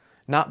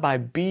 not by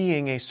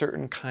being a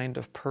certain kind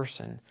of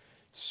person.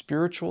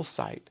 Spiritual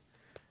sight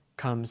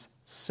comes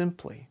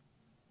simply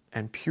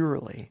and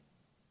purely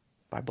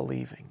by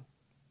believing.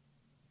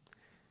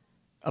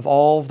 Of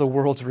all the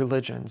world's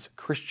religions,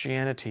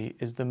 Christianity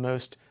is the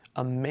most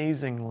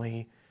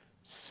amazingly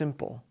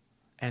simple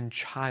and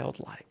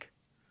childlike.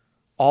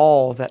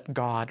 All that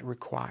God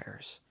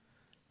requires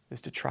is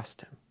to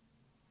trust Him.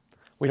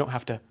 We don't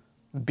have to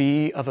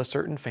be of a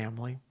certain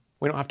family.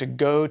 We don't have to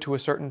go to a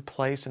certain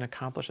place and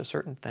accomplish a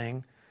certain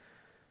thing.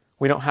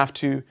 We don't have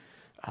to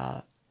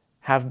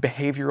have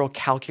behavioral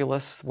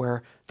calculus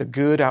where the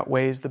good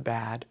outweighs the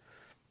bad.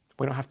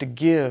 We don't have to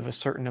give a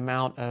certain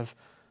amount of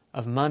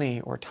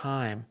money or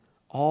time.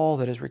 All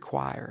that is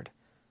required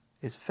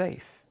is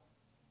faith,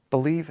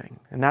 believing.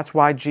 And that's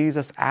why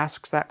Jesus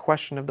asks that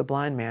question of the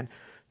blind man,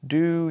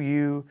 do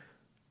you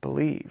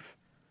believe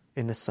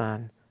in the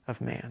Son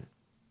of Man?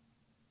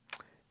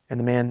 And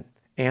the man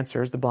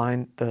answers,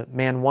 the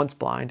man once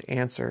blind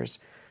answers,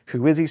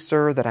 who is he,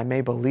 sir, that I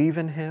may believe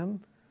in him?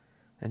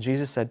 And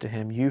Jesus said to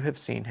him, you have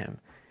seen him.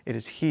 It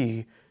is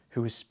he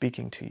who is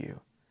speaking to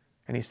you.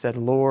 And he said,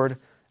 Lord,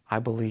 I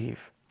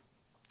believe.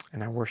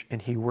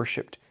 And he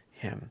worshiped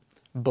him.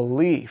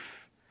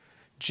 Belief.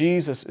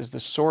 Jesus is the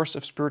source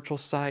of spiritual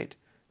sight.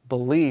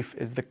 Belief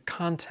is the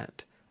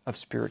content of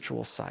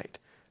spiritual sight.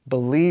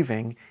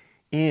 Believing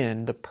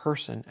in the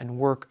person and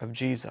work of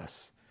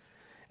Jesus.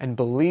 And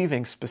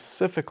believing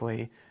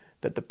specifically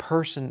that the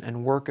person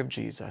and work of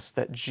Jesus,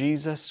 that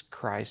Jesus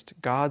Christ,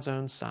 God's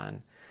own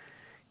Son,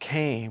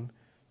 came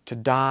to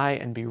die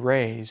and be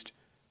raised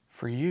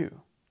for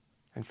you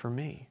and for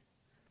me.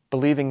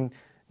 Believing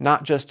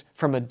not just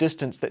from a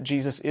distance that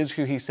Jesus is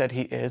who He said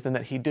He is and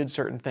that He did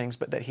certain things,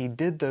 but that He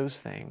did those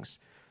things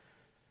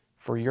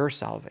for your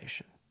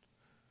salvation.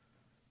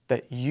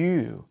 That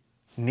you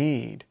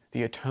need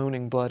the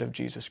atoning blood of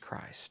Jesus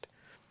Christ.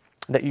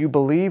 That you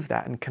believe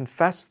that and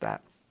confess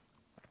that.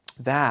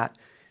 That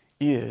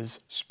is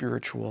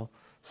spiritual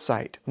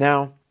sight.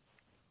 Now,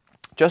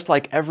 just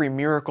like every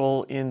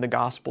miracle in the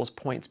Gospels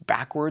points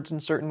backwards in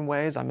certain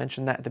ways, I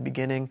mentioned that at the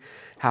beginning,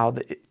 how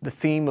the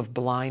theme of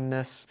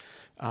blindness,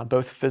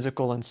 both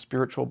physical and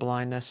spiritual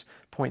blindness,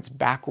 points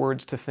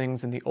backwards to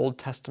things in the Old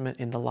Testament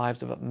in the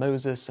lives of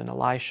Moses and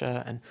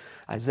Elisha and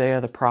Isaiah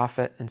the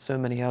prophet and so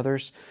many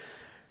others.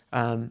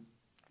 The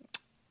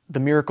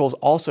miracles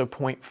also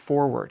point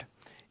forward.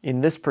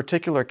 In this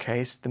particular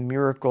case, the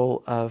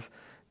miracle of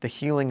the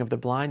healing of the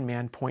blind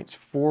man points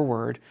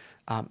forward,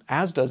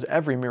 as does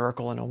every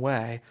miracle in a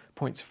way,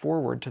 points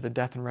forward to the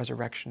death and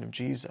resurrection of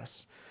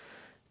Jesus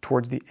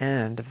towards the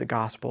end of the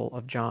Gospel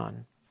of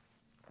John.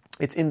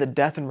 It's in the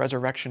death and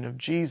resurrection of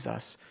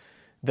Jesus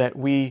that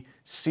we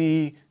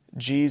see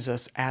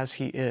Jesus as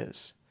He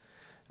is,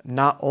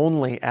 not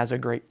only as a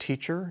great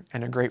teacher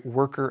and a great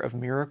worker of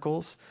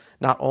miracles,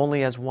 not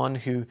only as one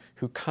who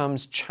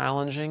comes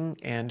challenging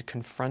and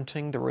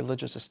confronting the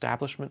religious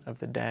establishment of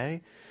the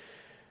day,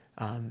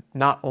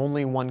 not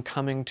only one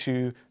coming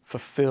to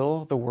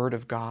fulfill the Word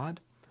of God,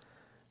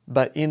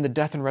 but in the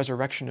death and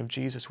resurrection of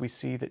Jesus, we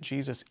see that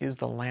Jesus is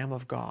the Lamb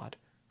of God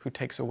who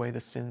takes away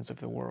the sins of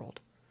the world,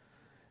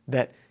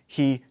 that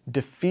He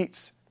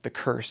defeats the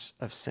curse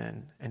of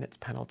sin and its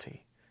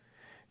penalty,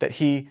 that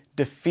He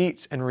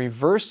defeats and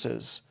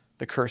reverses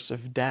the curse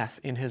of death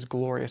in His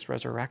glorious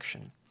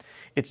resurrection.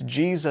 It's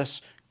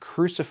Jesus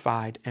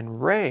crucified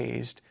and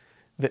raised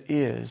that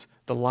is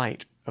the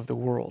light of the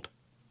world.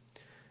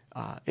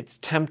 It's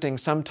tempting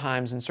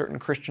sometimes in certain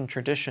Christian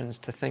traditions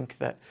to think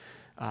that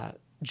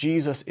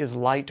Jesus is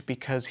light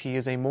because He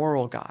is a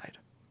moral guide,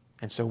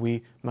 and so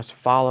we must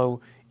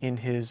follow in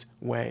His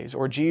ways.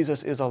 Or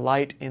Jesus is a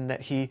light in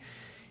that He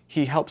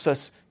helps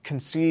us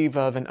conceive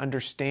of and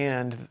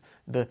understand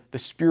the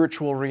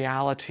spiritual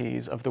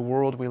realities of the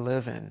world we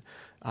live in,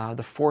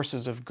 the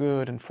forces of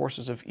good and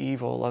forces of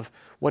evil, of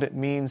what it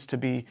means to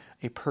be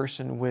a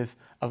person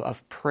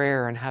of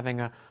prayer and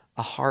having a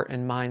heart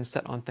and mind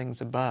set on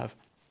things above.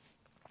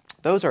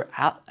 Those are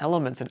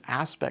elements and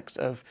aspects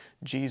of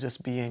Jesus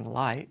being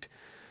light.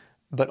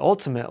 But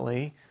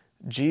ultimately,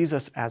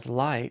 Jesus as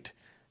light,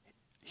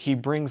 He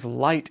brings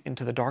light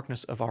into the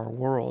darkness of our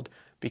world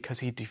because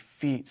He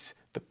defeats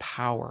the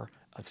power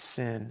of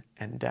sin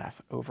and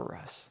death over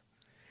us.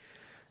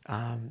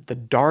 The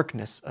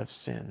darkness of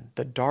sin,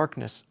 the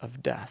darkness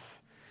of death,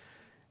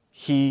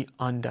 He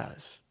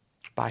undoes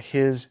by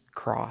His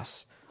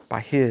cross,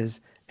 by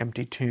His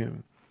empty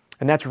tomb.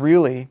 And that's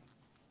really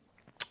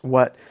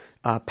what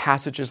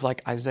passages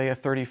like Isaiah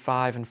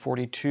 35 and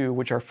 42,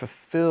 which are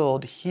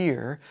fulfilled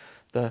here,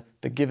 the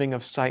giving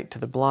of sight to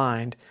the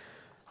blind,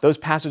 those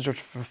passages are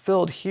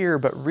fulfilled here,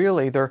 but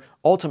really they're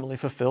ultimately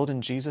fulfilled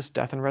in Jesus'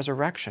 death and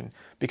resurrection,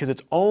 because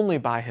it's only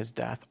by his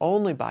death,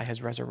 only by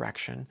his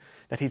resurrection,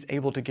 that he's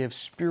able to give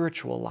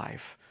spiritual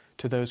life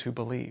to those who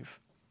believe.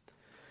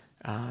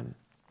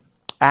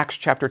 Acts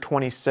chapter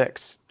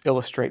 26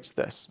 illustrates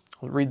this.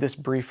 I'll read this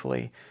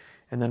briefly,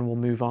 and then we'll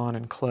move on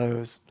and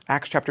close.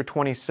 Acts chapter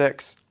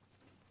 26,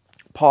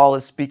 Paul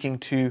is speaking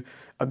to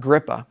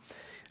Agrippa,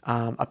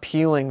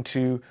 appealing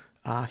to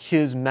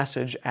his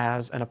message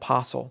as an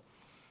apostle.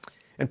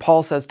 And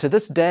Paul says, "To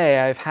this day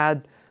I have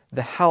had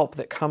the help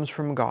that comes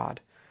from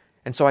God.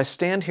 And so I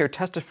stand here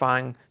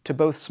testifying to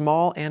both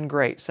small and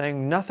great,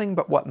 saying nothing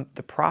but what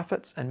the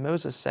prophets and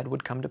Moses said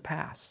would come to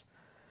pass,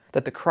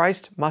 that the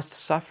Christ must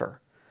suffer,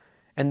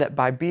 and that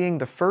by being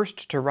the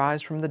first to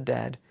rise from the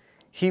dead,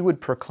 he would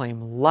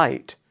proclaim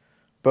light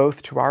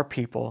both to our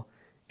people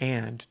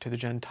and to the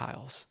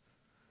Gentiles."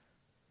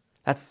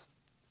 That's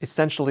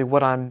essentially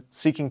what I'm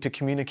seeking to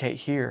communicate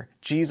here.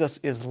 Jesus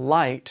is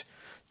light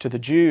to the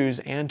Jews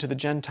and to the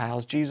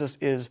Gentiles. Jesus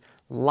is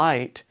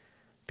light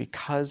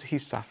because he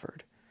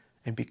suffered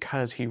and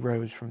because he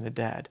rose from the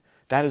dead.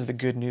 That is the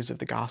good news of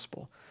the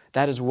gospel.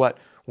 That is what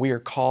we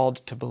are called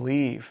to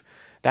believe.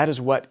 That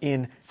is what,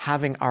 in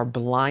having our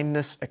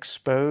blindness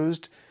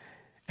exposed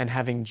and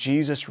having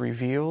Jesus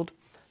revealed,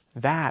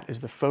 that is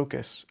the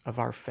focus of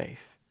our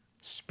faith.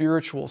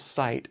 Spiritual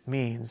sight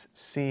means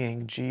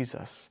seeing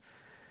Jesus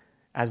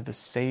as the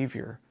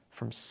Savior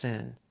from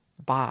sin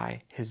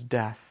by his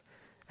death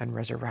and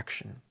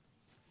resurrection.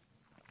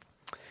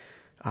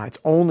 It's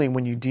only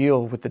when you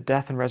deal with the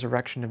death and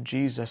resurrection of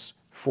Jesus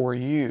for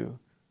you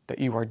that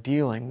you are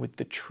dealing with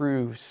the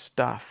true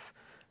stuff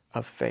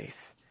of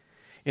faith.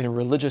 In a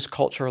religious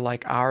culture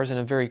like ours, in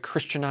a very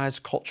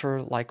Christianized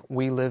culture like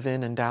we live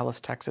in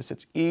Dallas, Texas,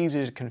 it's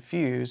easy to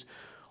confuse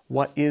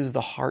what is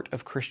the heart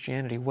of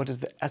Christianity, what is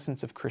the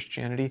essence of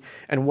Christianity,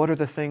 and what are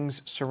the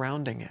things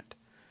surrounding it.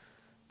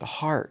 The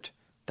heart,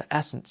 the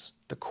essence,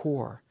 the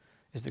core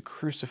is the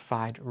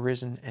crucified,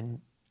 risen,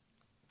 and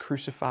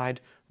crucified,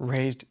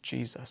 raised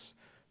Jesus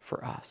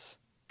for us.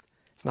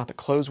 It's not the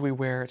clothes we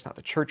wear, it's not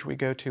the church we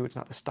go to, it's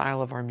not the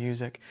style of our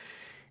music,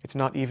 it's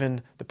not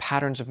even the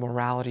patterns of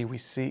morality we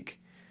seek.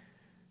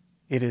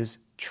 It is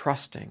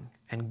trusting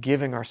and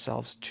giving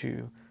ourselves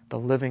to the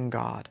living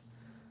God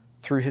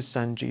through his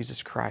Son,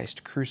 Jesus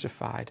Christ,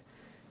 crucified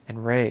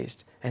and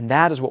raised. And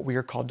that is what we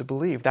are called to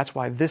believe. That's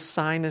why this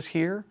sign is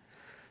here,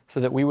 so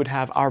that we would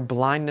have our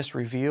blindness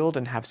revealed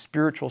and have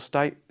spiritual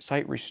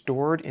sight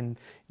restored in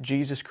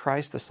Jesus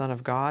Christ, the Son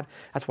of God.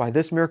 That's why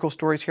this miracle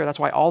story is here. That's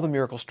why all the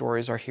miracle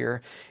stories are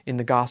here in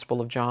the Gospel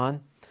of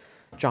John.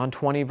 John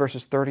 20,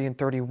 verses 30 and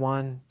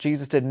 31.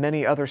 Jesus did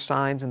many other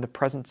signs in the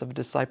presence of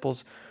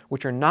disciples,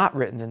 which are not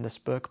written in this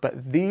book,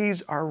 but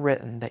these are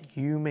written that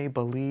you may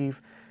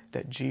believe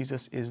that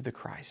Jesus is the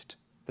Christ,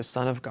 the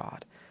Son of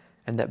God,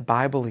 and that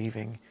by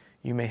believing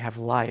you may have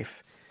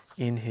life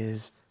in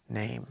his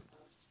name.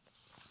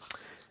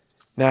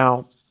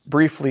 Now,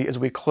 briefly as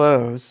we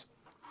close,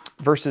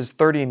 verses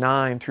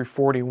 39 through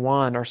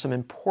 41 are some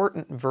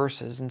important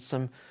verses and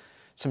some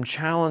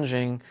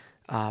challenging,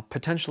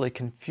 potentially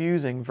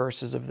confusing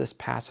verses of this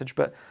passage,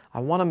 but I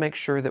want to make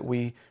sure that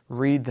we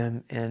read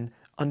them and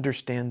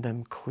understand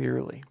them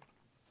clearly.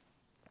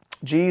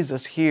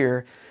 Jesus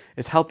here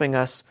is helping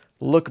us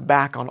look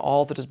back on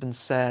all that has been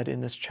said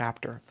in this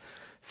chapter,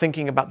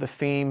 thinking about the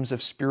themes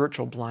of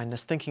spiritual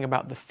blindness, thinking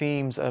about the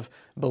themes of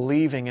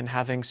believing and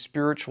having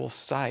spiritual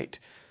sight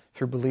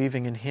through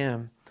believing in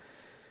him.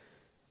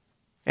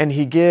 And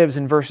he gives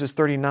in verses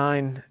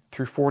 39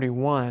 through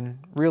 41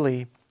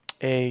 really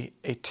a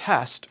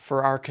test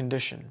for our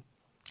condition.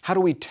 How do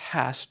we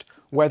test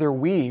whether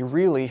we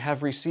really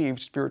have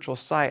received spiritual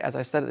sight? As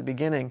I said at the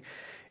beginning,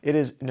 it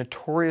is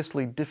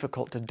notoriously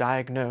difficult to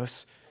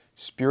diagnose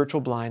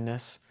spiritual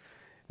blindness,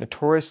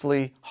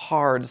 notoriously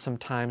hard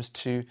sometimes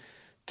to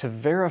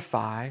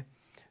verify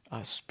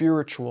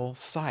spiritual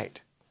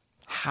sight.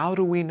 How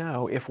do we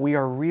know if we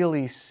are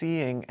really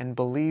seeing and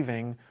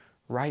believing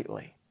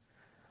rightly?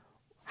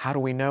 How do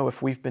we know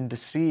if we've been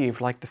deceived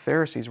like the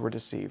Pharisees were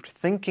deceived,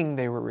 thinking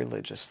they were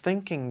religious,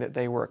 thinking that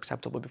they were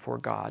acceptable before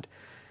God,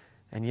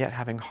 and yet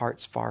having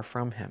hearts far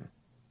from him?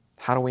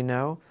 How do we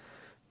know?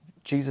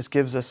 Jesus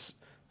gives us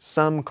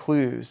some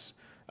clues,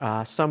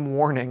 some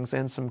warnings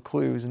and some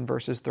clues in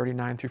verses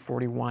 39 through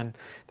 41.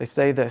 They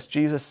say this: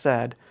 Jesus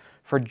said,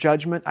 "For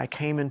judgment I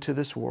came into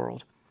this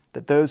world,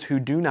 that those who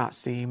do not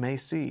see may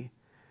see,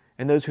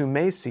 and those who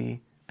may see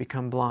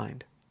become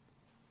blind."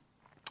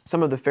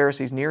 Some of the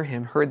Pharisees near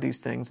him heard these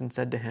things and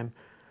said to him,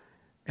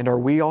 "And are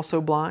we also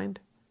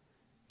blind?"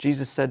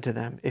 Jesus said to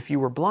them, "If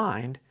you were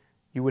blind,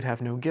 you would have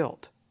no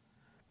guilt.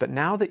 But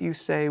now that you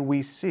say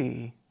we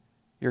see,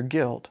 your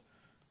guilt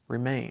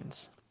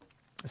remains."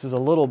 This is a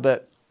little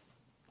bit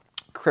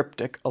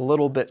cryptic, a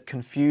little bit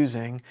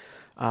confusing,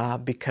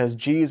 because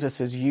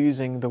Jesus is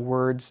using the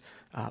words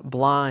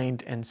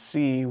blind and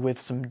see with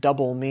some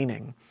double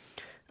meaning.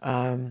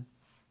 In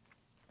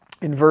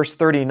verse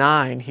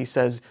 39, he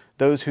says,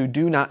 "Those who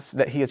do not,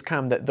 that he has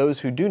come, that those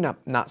who do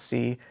not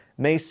see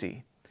may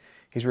see."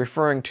 He's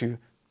referring to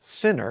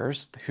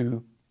sinners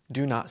who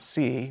do not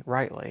see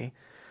rightly,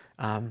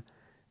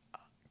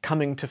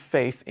 coming to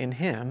faith in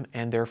him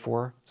and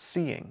therefore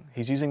seeing.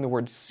 He's using the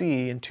word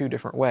see in two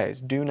different ways.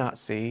 Do not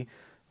see,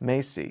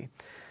 may see,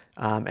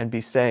 and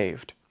be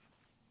saved.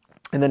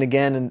 And then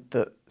again in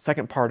the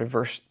second part of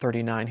verse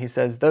 39, he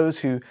says, "Those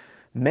who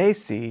may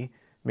see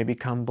may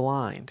become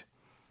blind."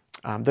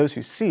 Those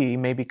who see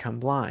may become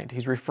blind.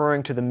 He's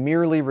referring to the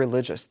merely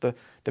religious. The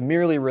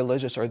merely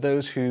religious are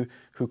those who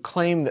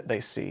claim that they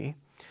see,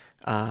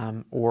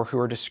 or who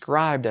are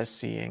described as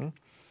seeing.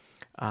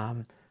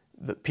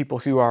 The people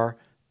who are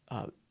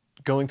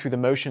going through the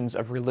motions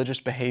of religious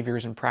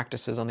behaviors and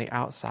practices on the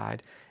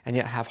outside, and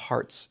yet have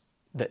hearts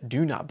that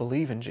do not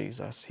believe in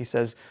Jesus. He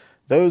says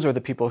those are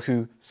the people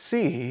who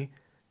see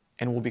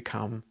and will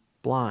become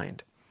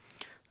blind,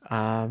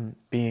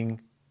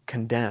 being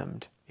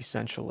condemned,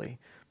 essentially,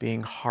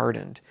 being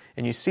hardened.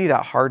 And you see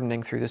that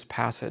hardening through this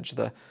passage,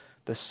 the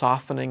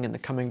softening and the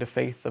coming to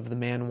faith of the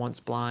man once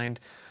blind,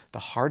 the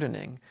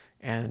hardening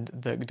and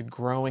the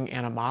growing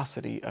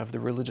animosity of the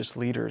religious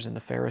leaders and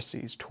the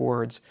Pharisees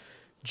towards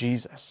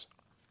Jesus.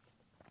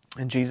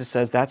 And Jesus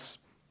says that's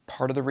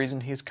part of the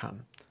reason he's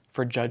come,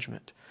 for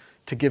judgment,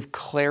 to give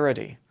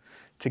clarity,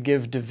 to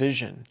give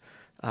division,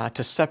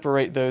 to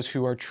separate those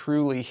who are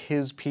truly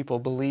his people,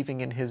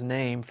 believing in his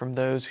name, from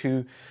those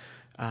who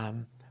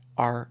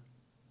are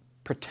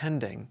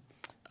pretending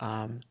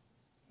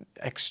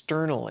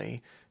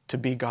externally to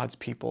be God's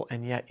people,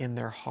 and yet in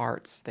their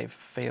hearts they've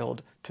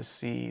failed to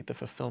see the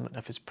fulfillment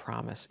of his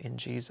promise in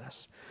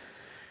Jesus.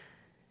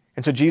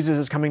 And so Jesus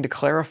is coming to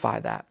clarify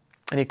that.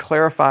 And he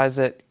clarifies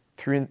it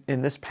through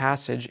in this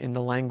passage in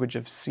the language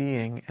of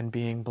seeing and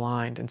being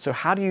blind. And so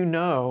how do you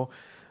know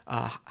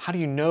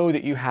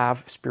that you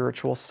have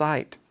spiritual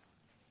sight?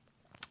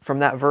 From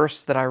that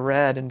verse that I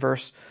read in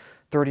verse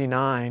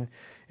 39,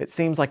 it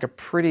seems like a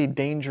pretty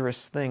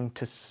dangerous thing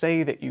to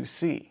say that you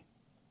see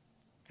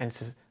and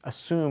to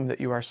assume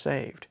that you are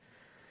saved,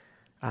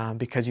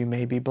 because you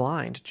may be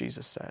blind,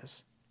 Jesus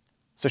says.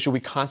 So should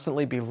we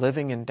constantly be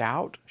living in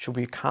doubt? Should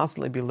we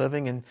constantly be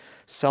living in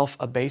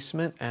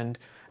self-abasement and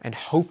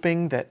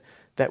hoping that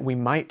we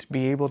might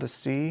be able to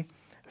see,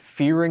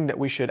 fearing that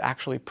we should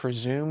actually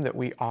presume that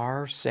we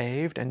are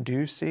saved and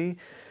do see?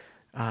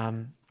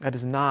 That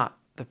is not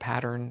the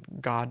pattern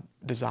God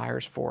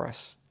desires for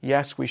us.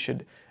 Yes, we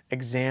should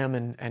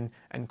examine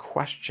and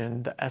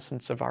question the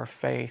essence of our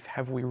faith.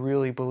 Have we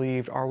really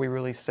believed? Are we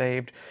really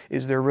saved?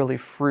 Is there really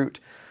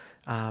fruit?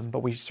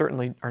 But we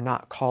certainly are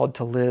not called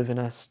to live in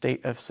a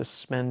state of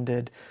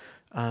suspended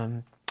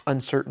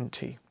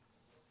uncertainty.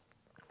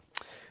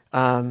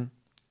 And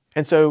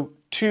so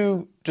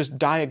two just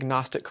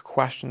diagnostic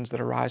questions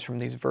that arise from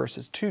these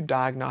verses, two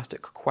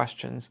diagnostic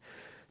questions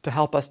to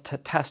help us to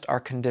test our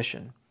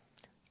condition.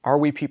 Are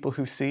we people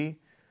who see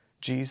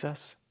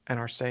Jesus and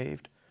are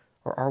saved?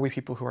 Or are we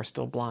people who are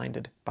still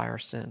blinded by our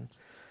sin?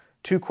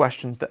 Two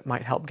questions that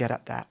might help get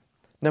at that.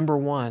 Number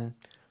one,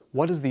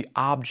 what is the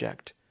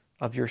object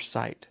of your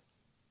sight?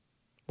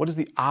 What is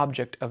the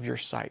object of your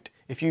sight?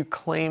 If you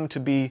claim to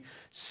be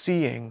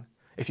seeing,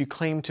 if you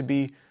claim to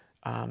be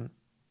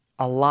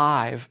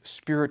alive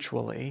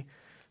spiritually,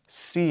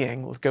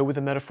 seeing, let's go with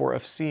the metaphor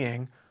of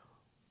seeing,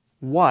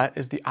 what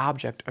is the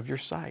object of your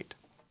sight?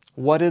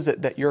 What is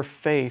it that your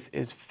faith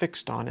is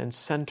fixed on and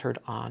centered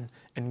on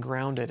and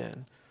grounded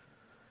in?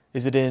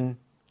 Is it in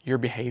your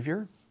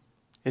behavior?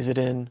 Is it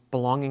in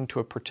belonging to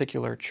a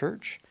particular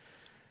church?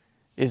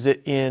 Is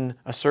it in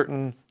a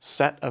certain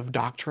set of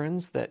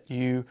doctrines that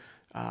you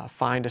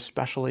find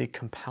especially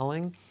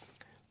compelling?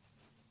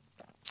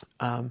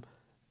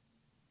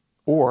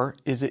 Or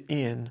is it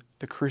in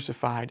the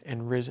crucified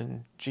and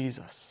risen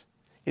Jesus?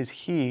 Is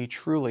he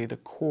truly the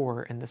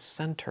core and the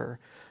center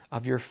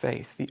of your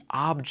faith, the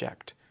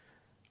object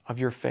of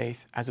your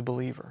faith as a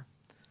believer?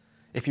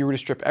 If you were to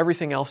strip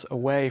everything else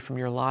away from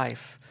your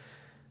life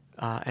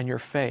and your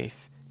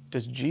faith,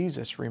 does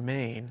Jesus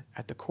remain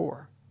at the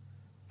core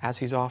as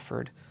he's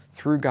offered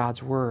through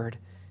God's word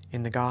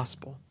in the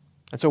gospel?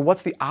 And so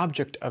what's the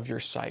object of your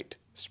sight,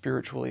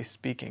 spiritually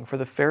speaking? For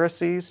the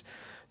Pharisees,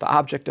 the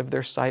object of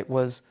their sight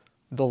was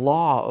the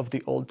law of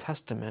the Old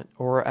Testament,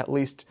 or at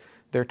least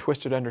their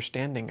twisted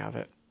understanding of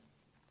it.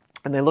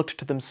 And they looked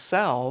to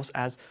themselves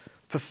as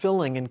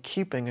fulfilling and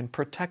keeping and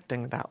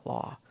protecting that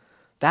law.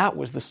 That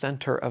was the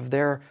center of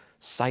their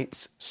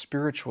sights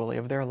spiritually,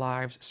 of their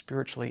lives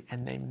spiritually,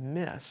 and they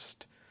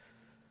missed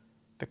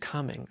the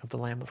coming of the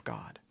Lamb of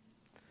God.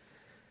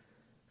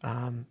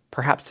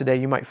 Perhaps today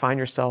you might find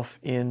yourself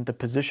in the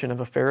position of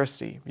a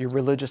Pharisee. Your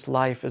religious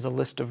life is a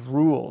list of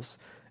rules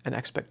and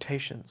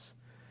expectations.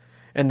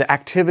 And the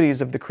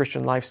activities of the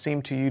Christian life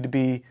seem to you to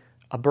be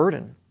a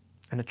burden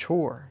and a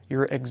chore.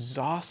 You're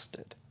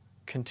exhausted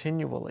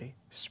continually,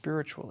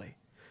 spiritually.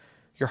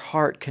 Your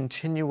heart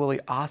continually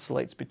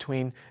oscillates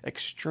between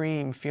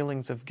extreme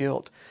feelings of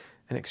guilt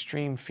and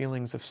extreme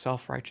feelings of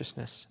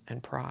self-righteousness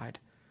and pride.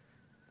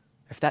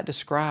 If that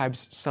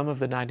describes some of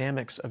the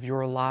dynamics of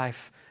your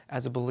life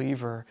as a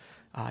believer,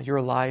 your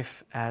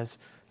life as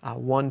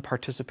one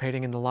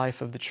participating in the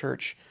life of the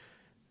church,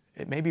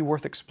 it may be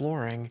worth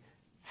exploring,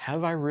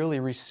 have I really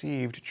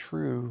received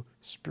true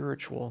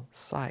spiritual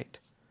sight?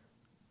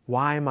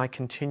 Why am I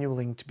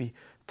continuing to be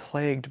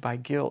plagued by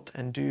guilt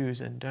and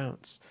do's and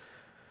don'ts?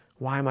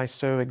 Why am I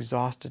so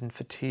exhausted and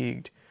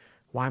fatigued?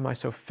 Why am I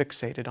so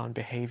fixated on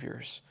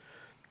behaviors?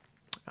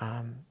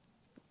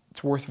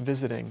 It's worth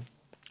visiting.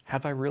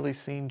 Have I really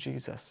seen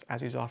Jesus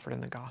as he's offered in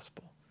the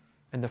gospel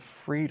and the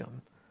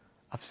freedom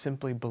of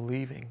simply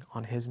believing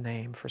on his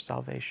name for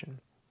salvation?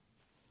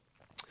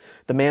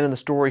 The man in the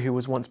story who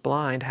was once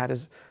blind had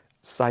his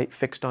sight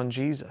fixed on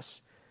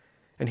Jesus,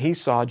 and he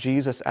saw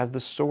Jesus as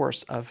the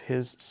source of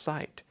his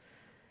sight.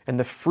 And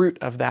the fruit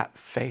of that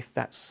faith,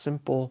 that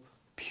simple,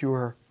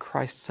 pure,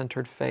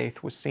 Christ-centered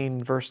faith, was seen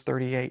in verse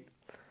 38,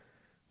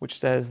 which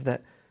says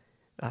that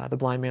the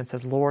blind man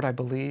says, "Lord, I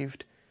believe,"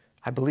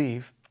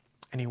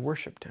 and he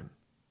worshiped him.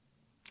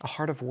 A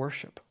heart of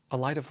worship, a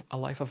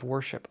life of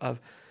worship, of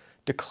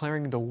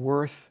declaring the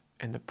worth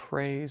and the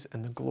praise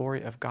and the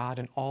glory of God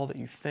in all that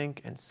you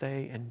think and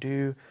say and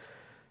do.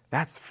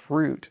 That's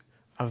fruit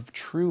of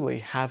truly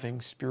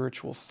having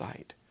spiritual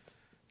sight,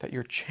 that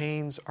your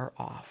chains are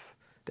off,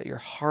 that your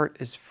heart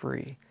is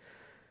free,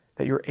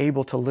 that you're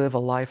able to live a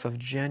life of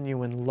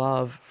genuine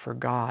love for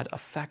God,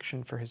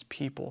 affection for his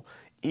people,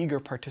 eager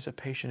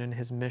participation in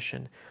his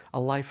mission, a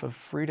life of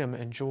freedom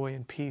and joy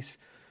and peace.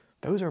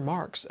 Those are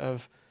marks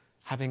of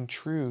having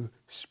true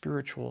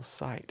spiritual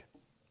sight.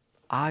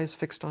 Eyes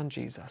fixed on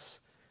Jesus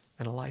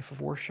and a life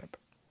of worship.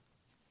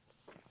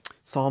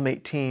 Psalm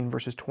 18,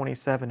 verses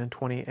 27 and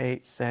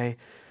 28 say,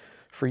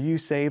 "For you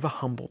save a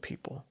humble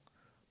people,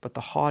 but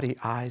the haughty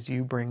eyes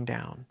you bring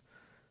down.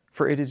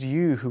 For it is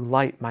you who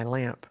light my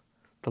lamp.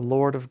 The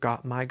Lord of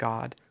God, my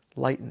God,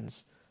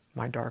 lightens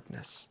my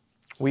darkness."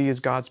 We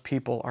as God's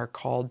people are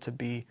called to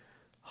be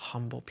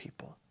humble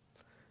people.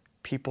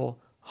 People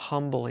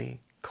humbly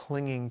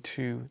clinging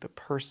to the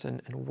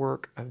person and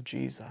work of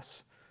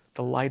Jesus,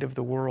 the light of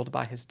the world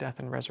by his death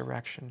and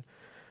resurrection,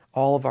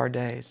 all of our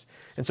days.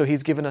 And so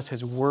he's given us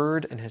his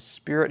word and his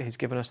spirit. He's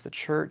given us the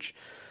church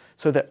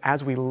so that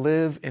as we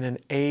live in an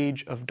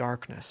age of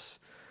darkness,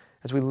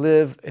 as we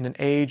live in an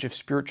age of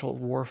spiritual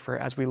warfare,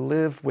 as we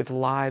live with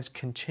lives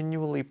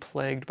continually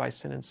plagued by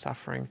sin and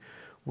suffering,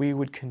 we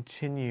would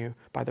continue,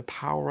 by the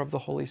power of the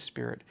Holy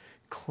Spirit,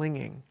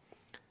 clinging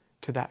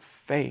to that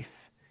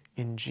faith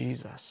in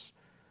Jesus,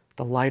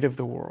 the light of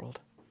the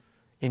world,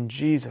 in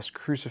Jesus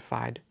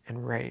crucified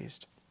and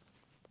raised.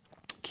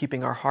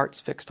 Keeping our hearts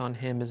fixed on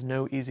him is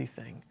no easy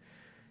thing.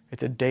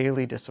 It's a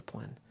daily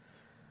discipline.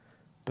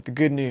 But the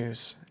good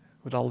news,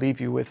 what I'll leave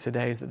you with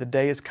today, is that the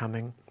day is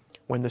coming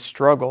when the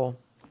struggle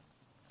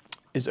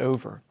is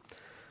over.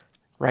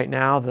 Right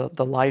now,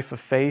 the life of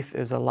faith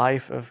is a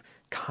life of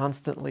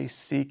constantly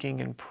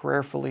seeking and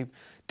prayerfully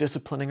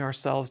disciplining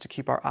ourselves to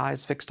keep our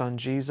eyes fixed on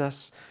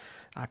Jesus,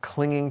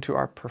 clinging to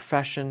our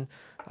profession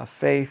of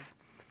faith.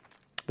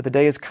 But the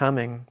day is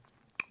coming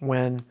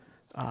when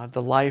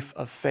the life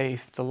of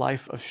faith, the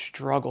life of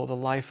struggle, the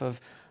life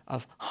of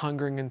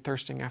hungering and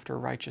thirsting after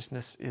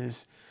righteousness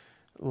is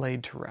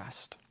laid to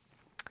rest.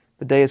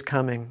 The day is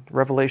coming.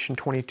 Revelation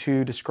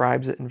 22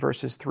 describes it in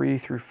verses 3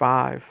 through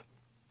 5.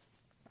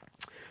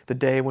 The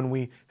day when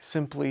we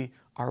simply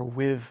are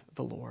with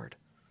the Lord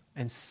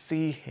and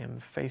see him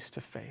face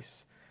to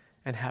face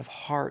and have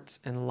hearts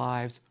and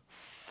lives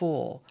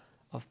full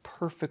of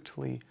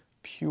perfectly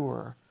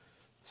pure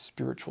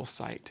spiritual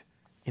sight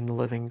in the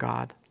living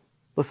God.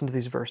 Listen to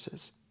these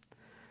verses.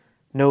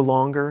 "No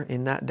longer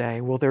in that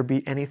day will there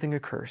be anything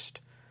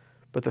accursed,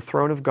 but the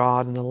throne of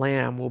God and the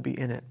Lamb will be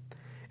in it,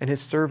 and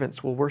his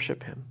servants will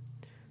worship him.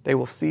 They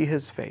will see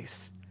his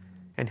face,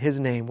 and his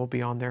name will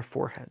be on their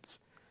foreheads.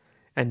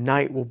 And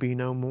night will be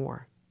no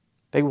more.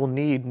 They will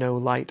need no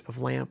light of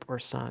lamp or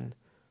sun,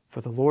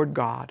 for the Lord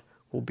God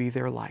will be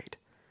their light,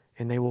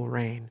 and they will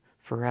reign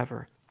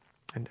forever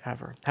and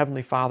ever."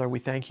 Heavenly Father, we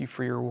thank you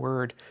for your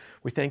word.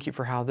 We thank you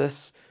for how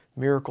this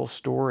miracle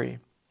story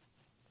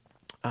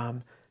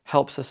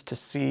helps us to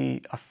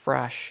see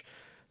afresh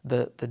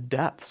the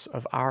depths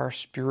of our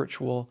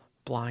spiritual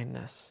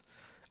blindness,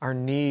 our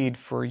need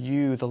for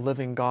you, the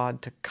living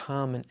God, to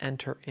come and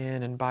enter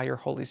in and by your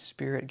Holy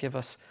Spirit give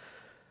us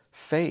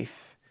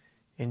faith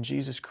in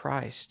Jesus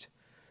Christ,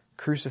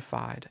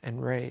 crucified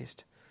and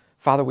raised.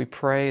 Father, we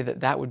pray that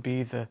that would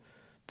be the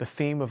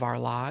theme of our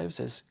lives,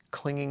 is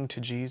clinging to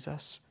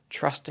Jesus,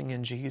 trusting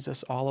in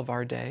Jesus all of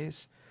our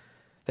days,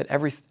 that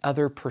every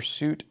other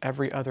pursuit,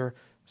 every other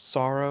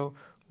sorrow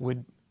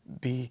would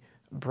be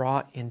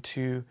brought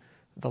into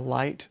the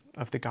light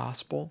of the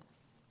gospel.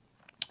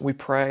 We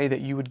pray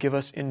that you would give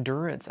us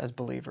endurance as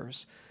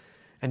believers,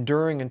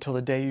 enduring until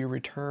the day you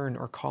return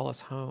or call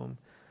us home,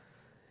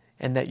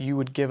 and that you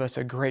would give us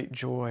a great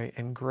joy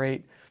and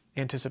great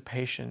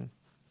anticipation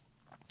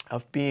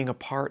of being a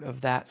part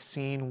of that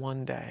scene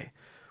one day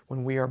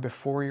when we are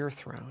before your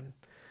throne,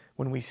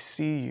 when we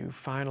see you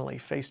finally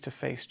face to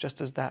face,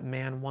 just as that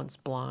man once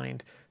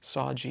blind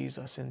saw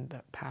Jesus in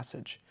that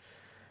passage,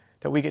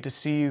 that we get to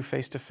see you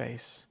face to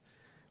face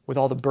with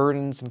all the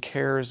burdens and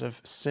cares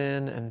of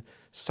sin and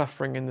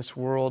suffering in this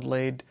world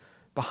laid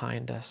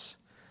behind us,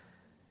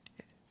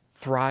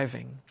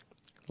 thriving,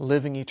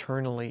 living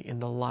eternally in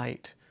the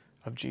light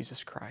of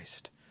Jesus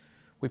Christ.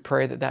 We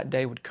pray that that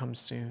day would come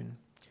soon.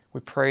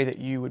 We pray that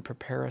you would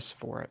prepare us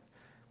for it.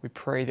 We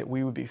pray that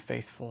we would be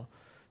faithful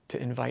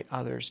to invite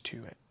others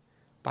to it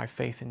by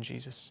faith in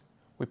Jesus.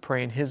 We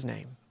pray in His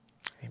name.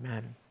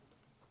 Amen.